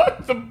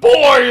 let the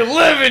boy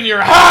live in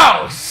your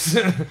house.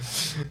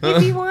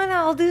 If you want,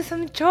 I'll do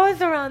some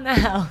chores around the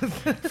house.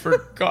 For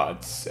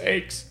God's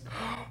sakes,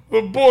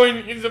 the boy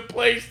needs a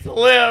place to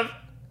live.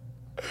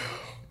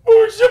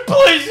 Would you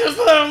please just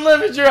let him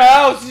live at your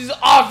house? He's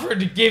offered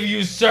to give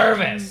you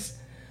service.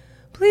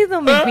 Please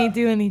don't make me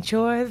do any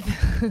chores.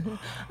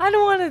 I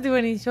don't want to do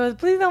any chores.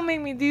 Please don't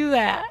make me do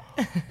that.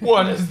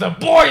 What, is the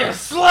boy a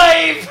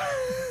slave?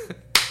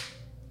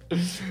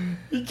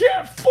 You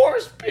can't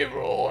force people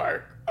to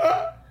work.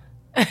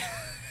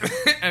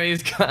 And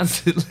he's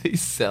constantly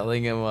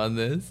selling him on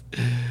this.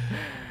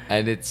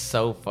 And it's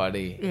so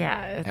funny.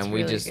 Yeah, it's and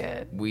really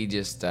good. We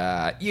just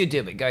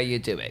YouTube it. Go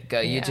YouTube it. Go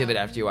YouTube it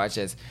after you watch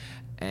this.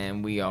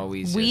 And we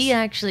always We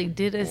actually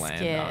did a land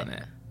skit on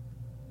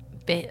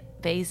it.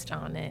 based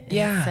on it in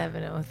Yeah.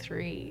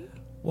 703.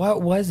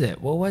 What was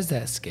it? What was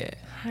that skit?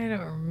 I don't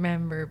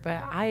remember,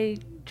 but I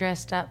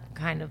dressed up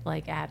kind of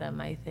like Adam,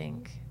 I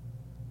think.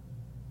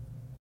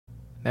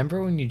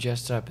 Remember when you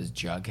dressed up as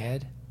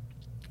Jughead?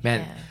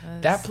 Man, Yeah,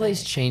 that place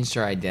sick. changed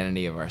our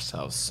identity of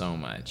ourselves so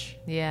much.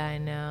 Yeah, I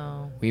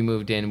know. We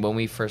moved in, when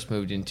we first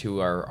moved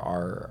into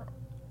our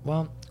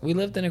well, we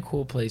lived in a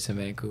cool place in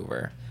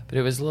Vancouver, but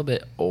it was a little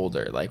bit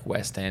older. Like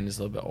West End is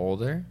a little bit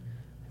older.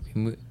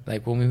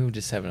 Like when we moved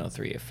to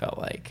 703, it felt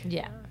like,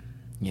 Yeah.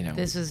 you know.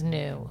 This was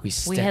new. We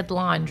We had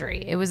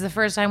laundry. It was the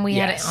first time we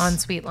had Yes. it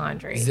ensuite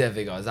laundry. There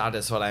we go. That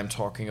is what I'm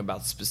talking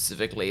about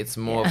specifically. It's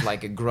more of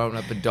like a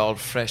grown-up adult,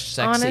 fresh,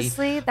 sexy.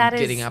 Honestly, that I'm is-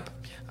 getting up.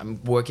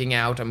 I'm working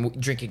out. I'm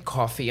drinking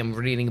coffee. I'm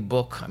reading a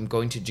book. I'm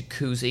going to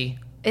jacuzzi.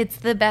 It's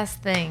the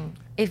best thing.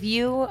 If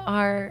you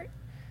are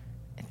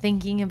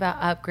thinking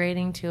about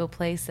upgrading to a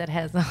place that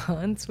has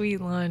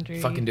ensuite laundry,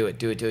 Fucking do it.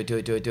 Do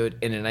it.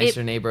 In a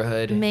nicer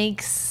neighborhood.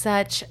 makes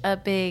such a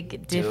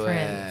big Do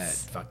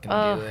difference. it. Fucking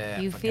Oh, do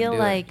it. you Fucking feel do it.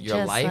 like your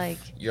just life, like,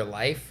 your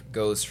life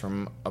goes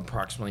from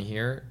approximately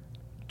here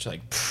to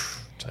like.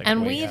 To like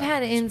and way we've up.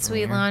 had It's from ensuite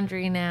here.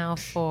 laundry now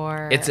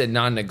for. It's a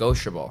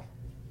non-negotiable.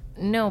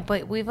 No,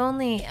 but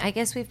I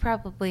guess we've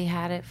probably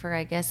had it for,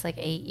 I guess, like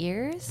 8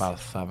 years. About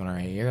 7 or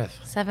 8 years.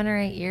 7 or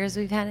 8 years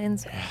we've had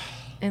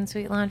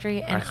ensuite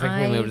laundry. And I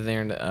think we moved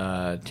there in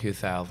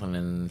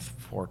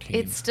 2014.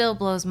 it still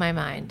blows my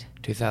mind.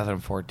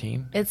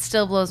 2014. It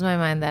still blows my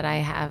mind that I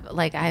have,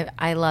 like,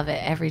 I love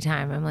it every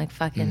time. I'm like,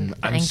 fucking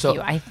I'm thank so-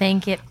 you. I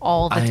thank it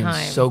all the I am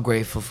time. so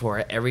grateful for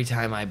it. Every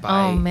time I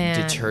buy Oh,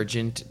 man.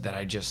 detergent that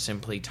I just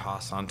simply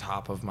toss on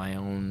top of my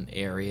own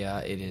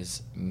area, it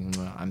is.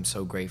 I'm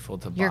so grateful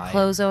to Your buy.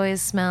 clothes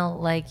always smell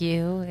like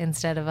you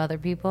instead of other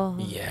people.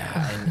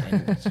 Yeah,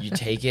 and you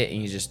take it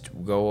and you just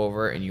go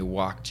over and you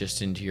walk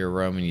just into your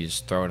room and you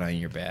just throw it on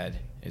your bed.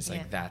 It's like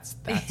Yeah. that's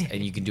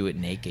and you can do it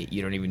naked.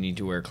 You don't even need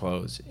to wear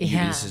clothes.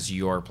 Yeah. This is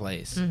your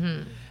place,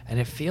 and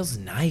it feels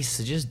nice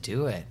to just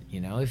do it.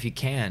 You know, if you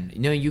can.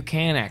 No, you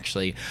can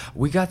actually.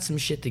 We got some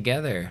shit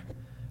together.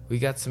 We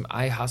got some.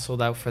 I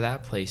hustled out for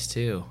that place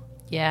too.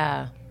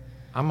 Yeah.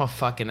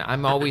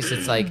 I'm always,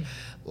 it's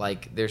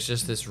like there's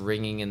just this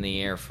ringing in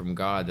the air from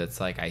God that's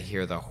like, I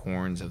hear the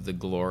horns of the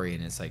glory,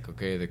 and it's like,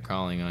 okay, they're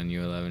calling on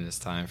you, 11, it's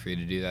time for you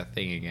to do that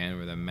thing again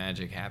where the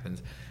magic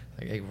happens.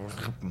 Like, and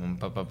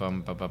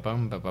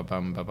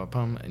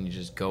you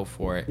just go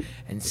for it,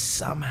 and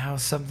somehow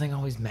something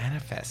always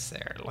manifests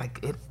there.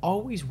 Like, it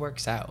always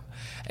works out.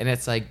 And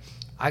it's like,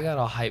 I got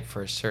all hyped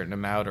for a certain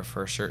amount or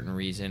for a certain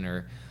reason,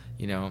 or,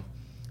 you know,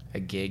 a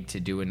gig to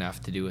do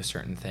enough to do a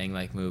certain thing,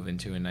 like move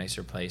into a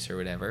nicer place or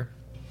whatever.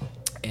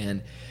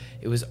 And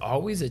it was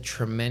always a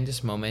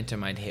tremendous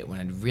momentum I'd hit when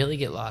I'd really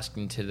get locked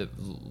into the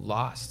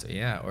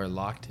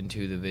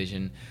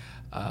vision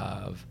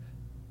of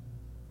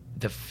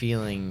the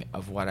feeling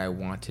of what I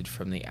wanted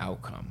from the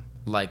outcome.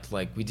 Like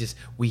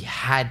we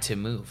had to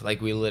move.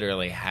 Like, we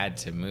literally had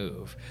to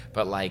move,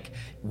 but like,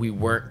 we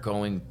weren't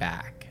going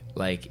back.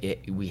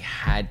 Like, we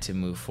had to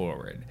move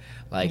forward.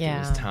 Like, It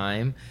was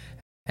time.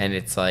 And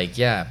it's like,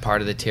 yeah, part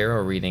of the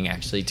tarot reading,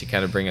 actually, to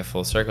kind of bring it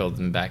full circle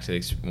and back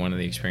to one of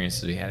the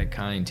experiences we had at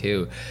Kind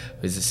too,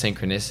 was the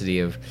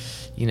synchronicity of,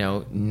 you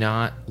know,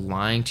 not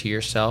lying to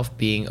yourself,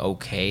 being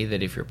okay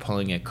that if you're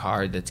pulling a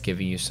card that's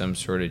giving you some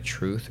sort of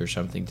truth or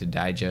something to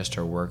digest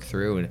or work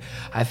through. And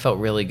I felt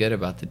really good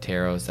about the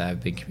tarots that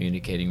have been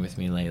communicating with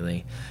me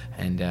lately.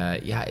 And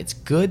yeah, it's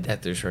good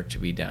that there's work to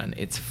be done.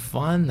 It's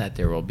fun that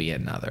there will be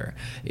another.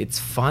 It's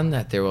fun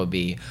that there will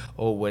be,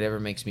 oh, whatever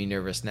makes me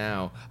nervous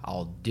now,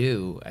 I'll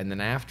do. And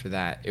then after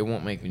that, it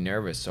won't make me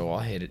nervous, so I'll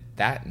hit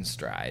that in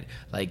stride.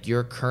 Like,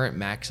 your current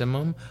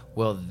maximum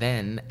will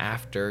then,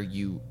 after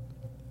you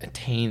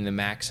attain the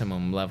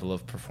maximum level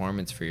of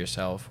performance for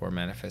yourself or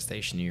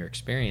manifestation of your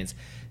experience,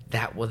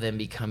 that will then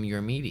become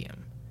your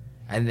medium.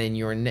 And then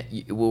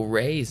it will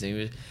raise,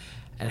 and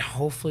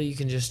hopefully you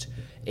can just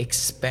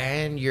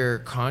expand your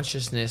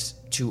consciousness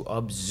to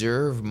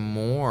observe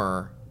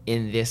more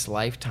in this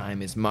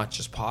lifetime as much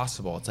as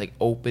possible. It's like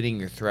opening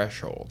your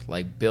threshold,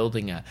 like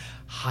building a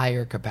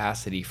higher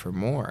capacity for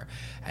more.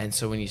 And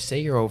so when you say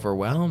you're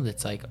overwhelmed,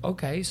 it's like,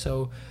 okay,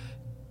 so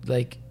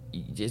like,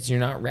 you're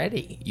not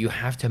ready. You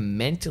have to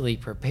mentally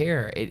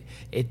prepare.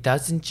 It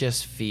doesn't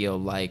just feel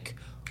like,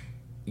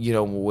 you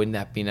know, wouldn't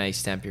that be nice,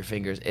 stamp your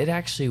fingers. It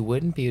actually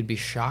wouldn't be. It would be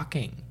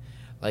shocking.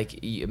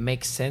 Like, it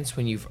makes sense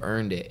when you've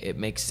earned it. It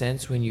makes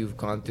sense when you've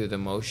gone through the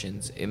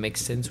motions. It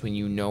makes sense when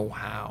you know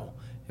how.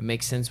 It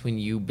makes sense when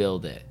you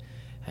build it,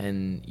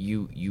 and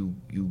you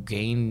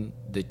gain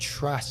the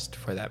trust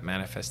for that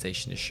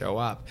manifestation to show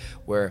up.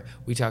 Where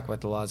we talk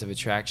about the laws of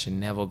attraction,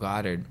 Neville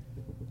Goddard,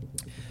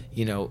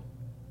 you know,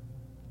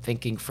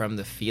 thinking from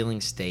the feeling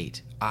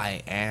state,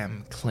 I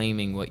am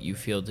claiming what you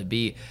feel to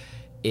be.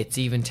 It's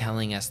even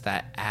telling us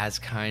that as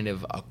kind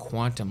of a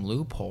quantum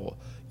loophole,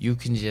 you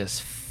can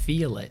just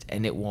feel it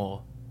and it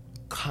will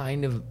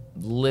kind of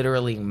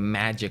literally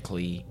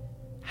magically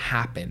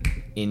happen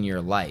in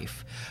your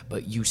life.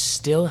 But you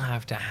still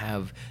have to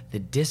have the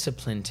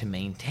discipline to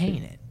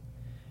maintain it.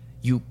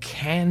 You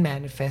can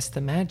manifest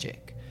the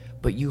magic,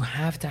 but you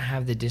have to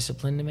have the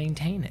discipline to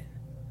maintain it.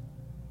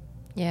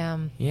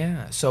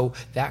 Yeah. So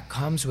that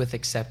comes with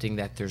accepting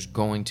that there's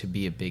going to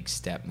be a big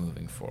step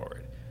moving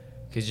forward,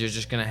 because you're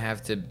just going to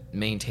have to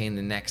maintain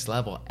the next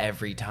level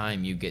every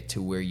time you get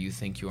to where you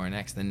think you are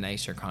next. The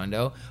nicer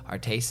condo, our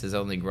taste has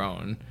only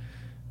grown.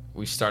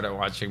 We started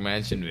watching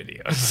mansion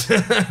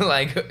videos.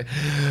 Like,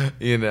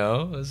 you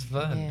know, it was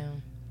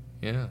fun.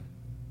 Yeah.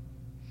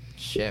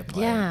 Shit.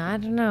 Boy. Yeah, I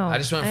don't know. I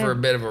just went for a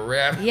bit of a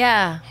rip.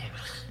 Yeah.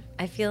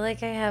 I feel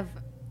like I have,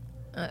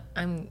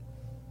 I'm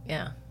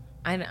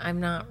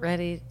not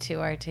ready to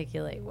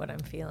articulate what I'm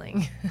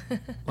feeling.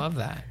 Love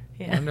that.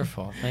 Yeah.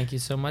 Wonderful. Thank you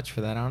so much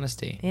for that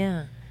honesty.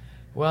 Yeah.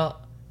 Well,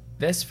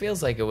 this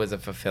feels like it was a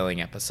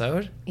fulfilling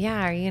episode.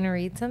 Yeah. Are you going to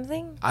read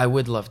something? I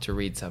would love to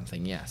read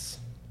something, yes.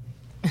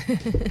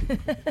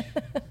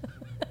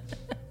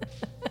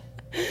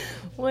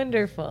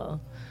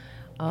 Wonderful.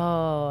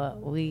 Oh,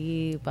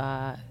 we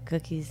bought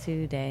cookies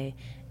today.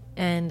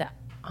 And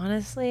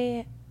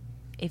honestly,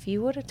 if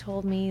you would have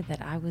told me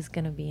that I was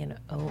going to be an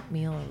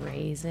oatmeal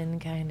raisin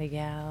kind of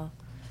gal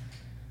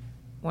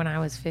when I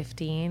was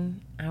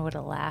 15, I would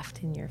have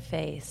laughed in your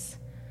face.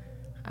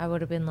 I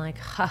would have been like,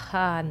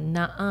 haha,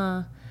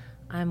 nuh-uh.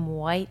 I'm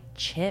white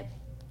chip,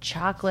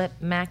 chocolate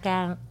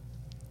maca,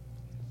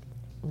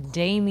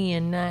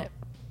 Damien nut,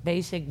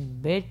 basic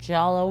bitch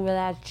all over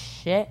that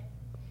shit.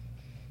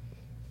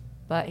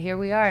 But here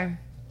we are,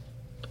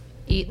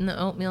 eating the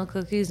oatmeal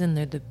cookies, and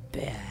they're the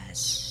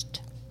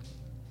best.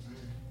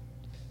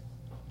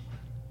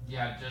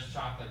 Yeah, just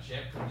chocolate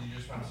chip. You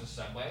just went to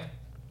Subway.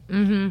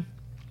 Mm-hmm.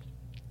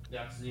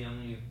 That's the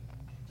only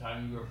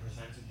time you were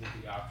presented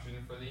with the option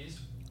for these?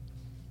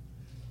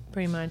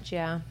 Pretty much,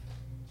 yeah.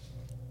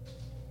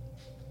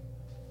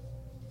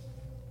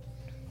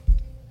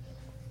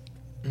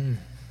 Mm.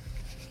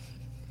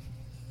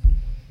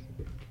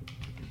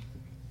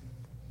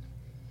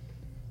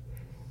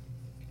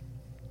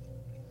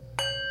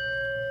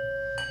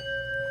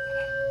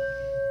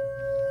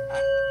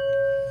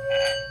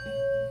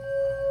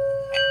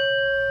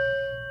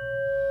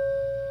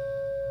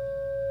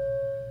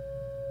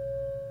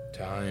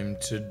 Time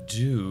to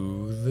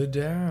do the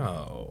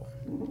Tao.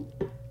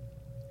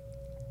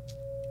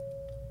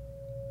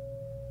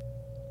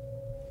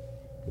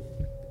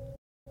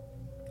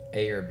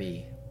 A or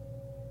B?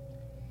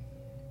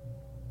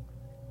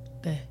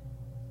 B.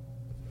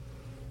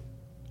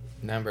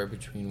 Number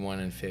between 1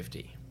 and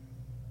 50.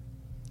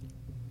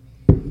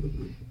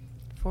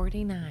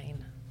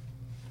 49.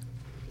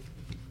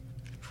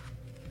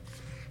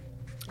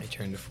 I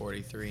turn to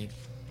 43.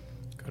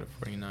 Go to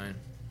 49.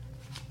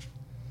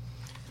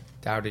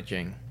 Tao Te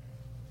Ching.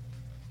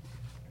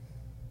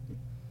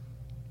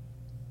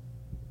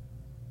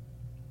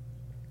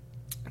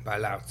 By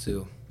Lao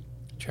Tzu.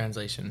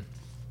 Translation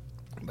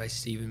by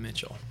Stephen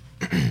Mitchell.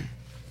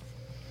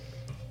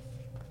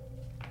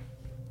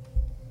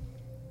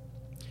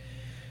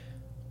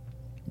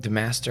 The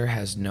master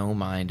has no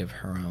mind of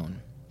her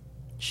own.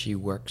 She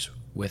works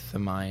with the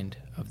mind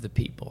of the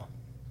people.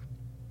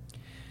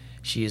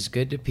 She is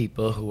good to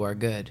people who are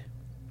good.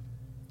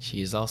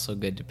 She is also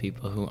good to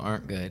people who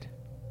aren't good.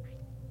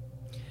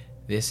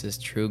 This is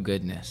true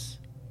goodness.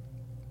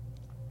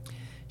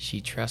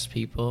 She trusts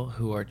people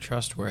who are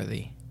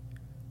trustworthy.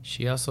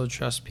 She also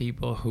trusts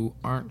people who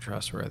aren't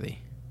trustworthy.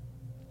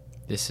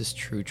 This is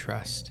true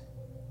trust.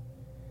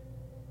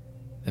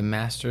 The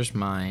master's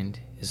mind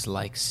is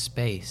like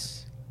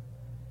space.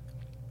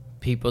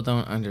 People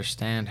don't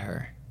understand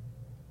her.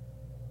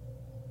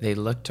 They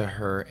look to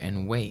her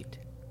and wait.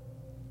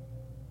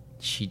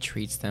 She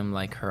treats them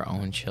like her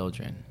own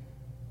children.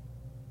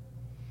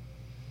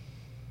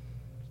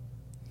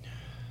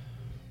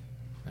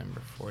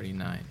 Number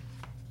 49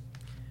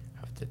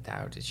 of the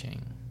Tao Te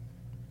Ching.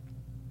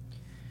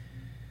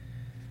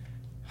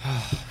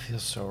 Oh,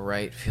 feels so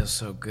right, feels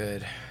so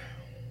good.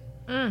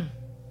 I'm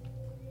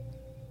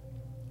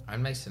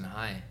nice and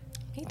high.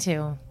 Me too.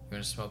 You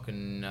want to smoke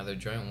another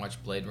joint and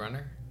watch Blade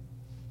Runner?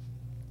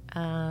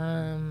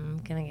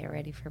 Gonna get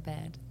ready for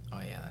bed. Oh,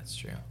 yeah, that's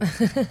true.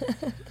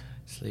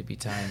 Sleepy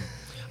time.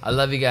 I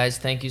love you guys.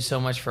 Thank you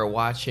so much for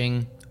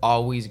watching.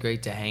 Always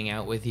great to hang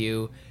out with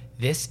you.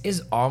 This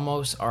is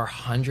almost our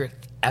 100th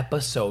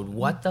episode.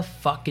 What the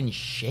fucking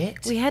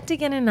shit? We had to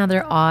get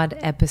another odd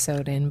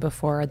episode in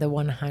before the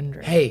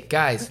 100. Hey,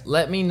 guys,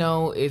 let me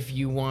know if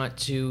you want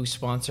to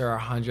sponsor our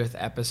 100th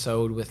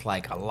episode with,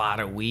 like, a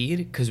lot of weed,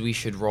 because we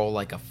should roll,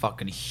 like, a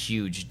fucking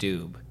huge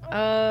doob.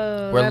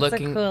 Oh, We're that's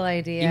looking, a cool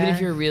idea. Even if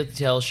you're a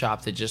retail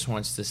shop that just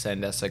wants to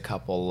send us a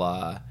couple,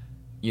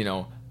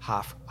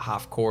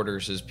 half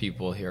quarters, as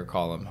people here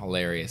call them,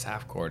 hilarious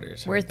half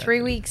quarters. We're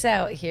 3 weeks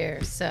out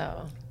here,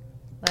 so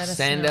let us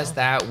Send know. us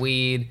that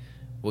weed.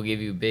 We'll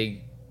give you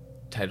big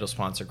title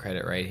sponsor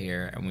credit right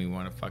here, and we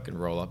want to fucking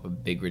roll up a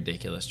big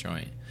ridiculous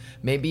joint.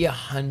 Maybe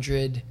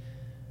 100.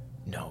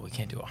 No, we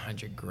can't do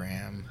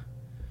 100-gram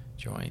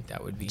joint.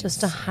 That would be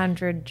Just insane.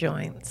 100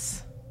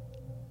 joints.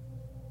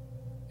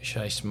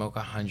 Should I smoke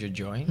 100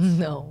 joints?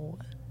 No.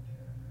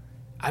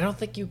 I don't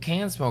think you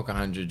can smoke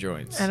 100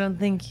 joints. I don't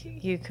think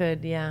you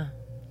could, yeah.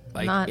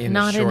 Like not in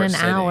not a in short an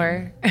sitting.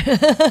 hour.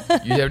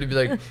 You'd have to be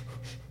like,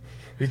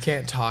 we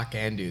can't talk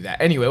and do that.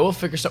 Anyway, we'll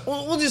figure something.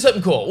 We'll do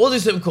something cool.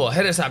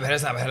 Hit us up.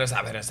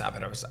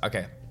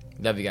 Okay.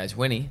 Love you guys.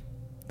 Winnie.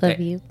 Love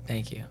you.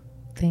 Thank you.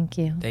 Thank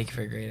you. Thank you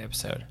for a great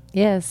episode.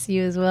 Yes,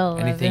 you as well.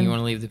 Anything you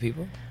want to leave the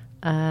people?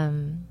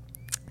 You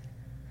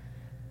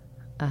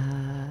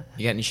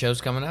You got any shows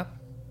coming up?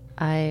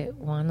 I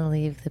want to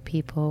leave the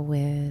people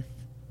with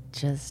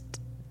just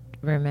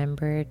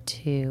remember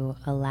to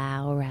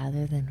allow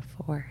rather than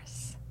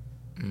force.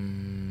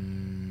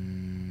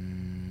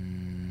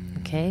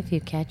 Okay, if you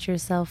catch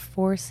yourself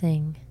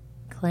forcing,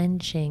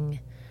 clenching,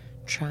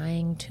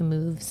 trying to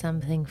move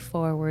something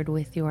forward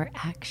with your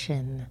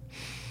action,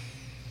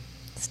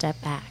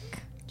 step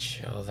back.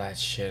 Chill that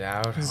shit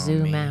out,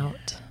 Zoom homie.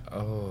 out.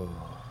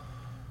 Oh.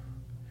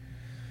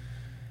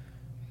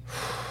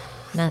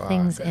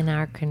 Nothing's Fuck. in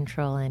our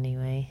control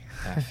anyway.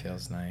 That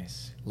feels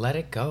nice. Let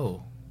it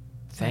go.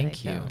 Thank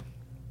it you. go.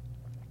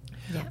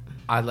 Yeah.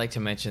 I'd like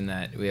to mention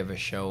that we have a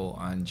show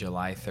on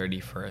July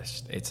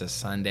 31st. It's a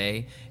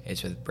Sunday.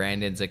 It's with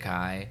Brandon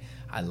Zakai.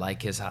 I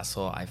like his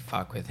hustle. I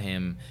fuck with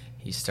him.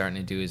 He's starting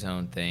to do his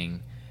own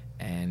thing.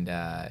 And,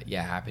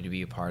 happy to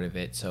be a part of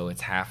it. So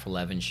it's half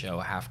 11 show,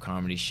 half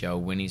comedy show.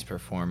 Winnie's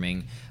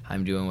performing.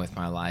 I'm doing with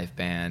my live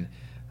band.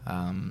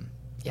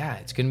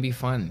 It's going to be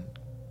fun.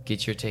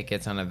 Get your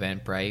tickets on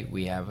Eventbrite.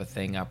 We have a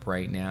thing up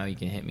right now. You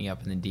can hit me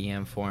up in the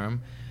DM for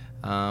them.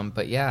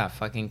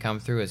 Fucking come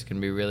through. It's going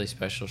to be a really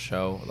special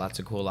show. Lots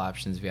of cool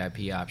options,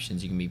 VIP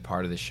options. You can be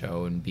part of the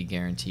show and be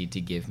guaranteed to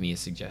give me a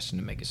suggestion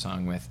to make a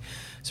song with.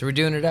 So we're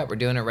doing it up. We're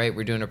doing it right.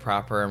 We're doing it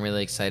proper. I'm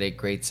really excited.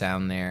 Great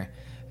sound there.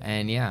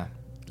 And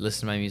listen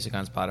to my music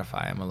on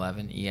Spotify. I'm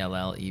 11,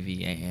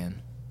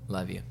 ELLEVAN.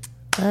 Love you.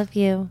 Love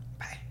you.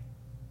 Bye.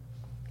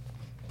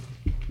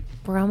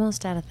 We're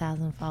almost at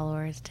 1,000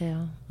 followers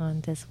too on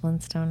Discipline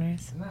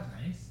Stoners. Isn't that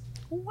nice?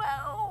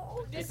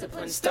 Wow.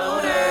 Discipline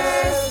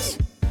Stoners.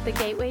 The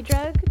gateway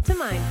drug to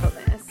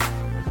mindfulness.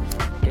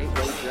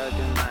 Gateway drug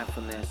to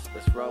mindfulness.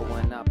 Let's roll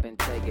one up and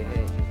take a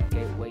hit.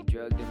 Gateway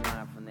drug to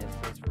mindfulness.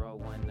 Let's roll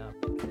one up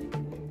and take a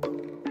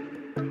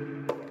hit.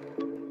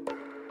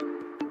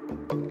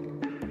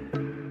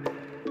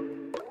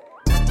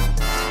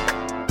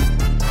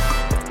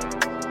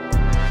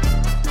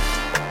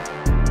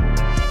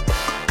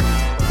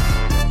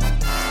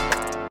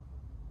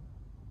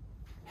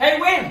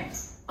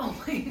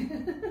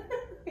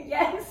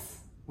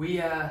 We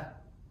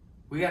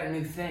got a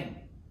new thing.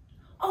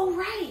 Oh,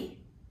 right.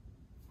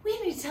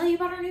 We need to tell you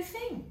about our new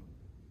thing.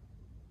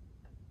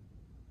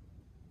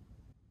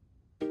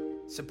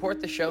 Support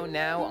the show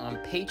now on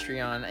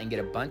Patreon and get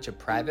a bunch of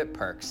private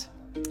perks.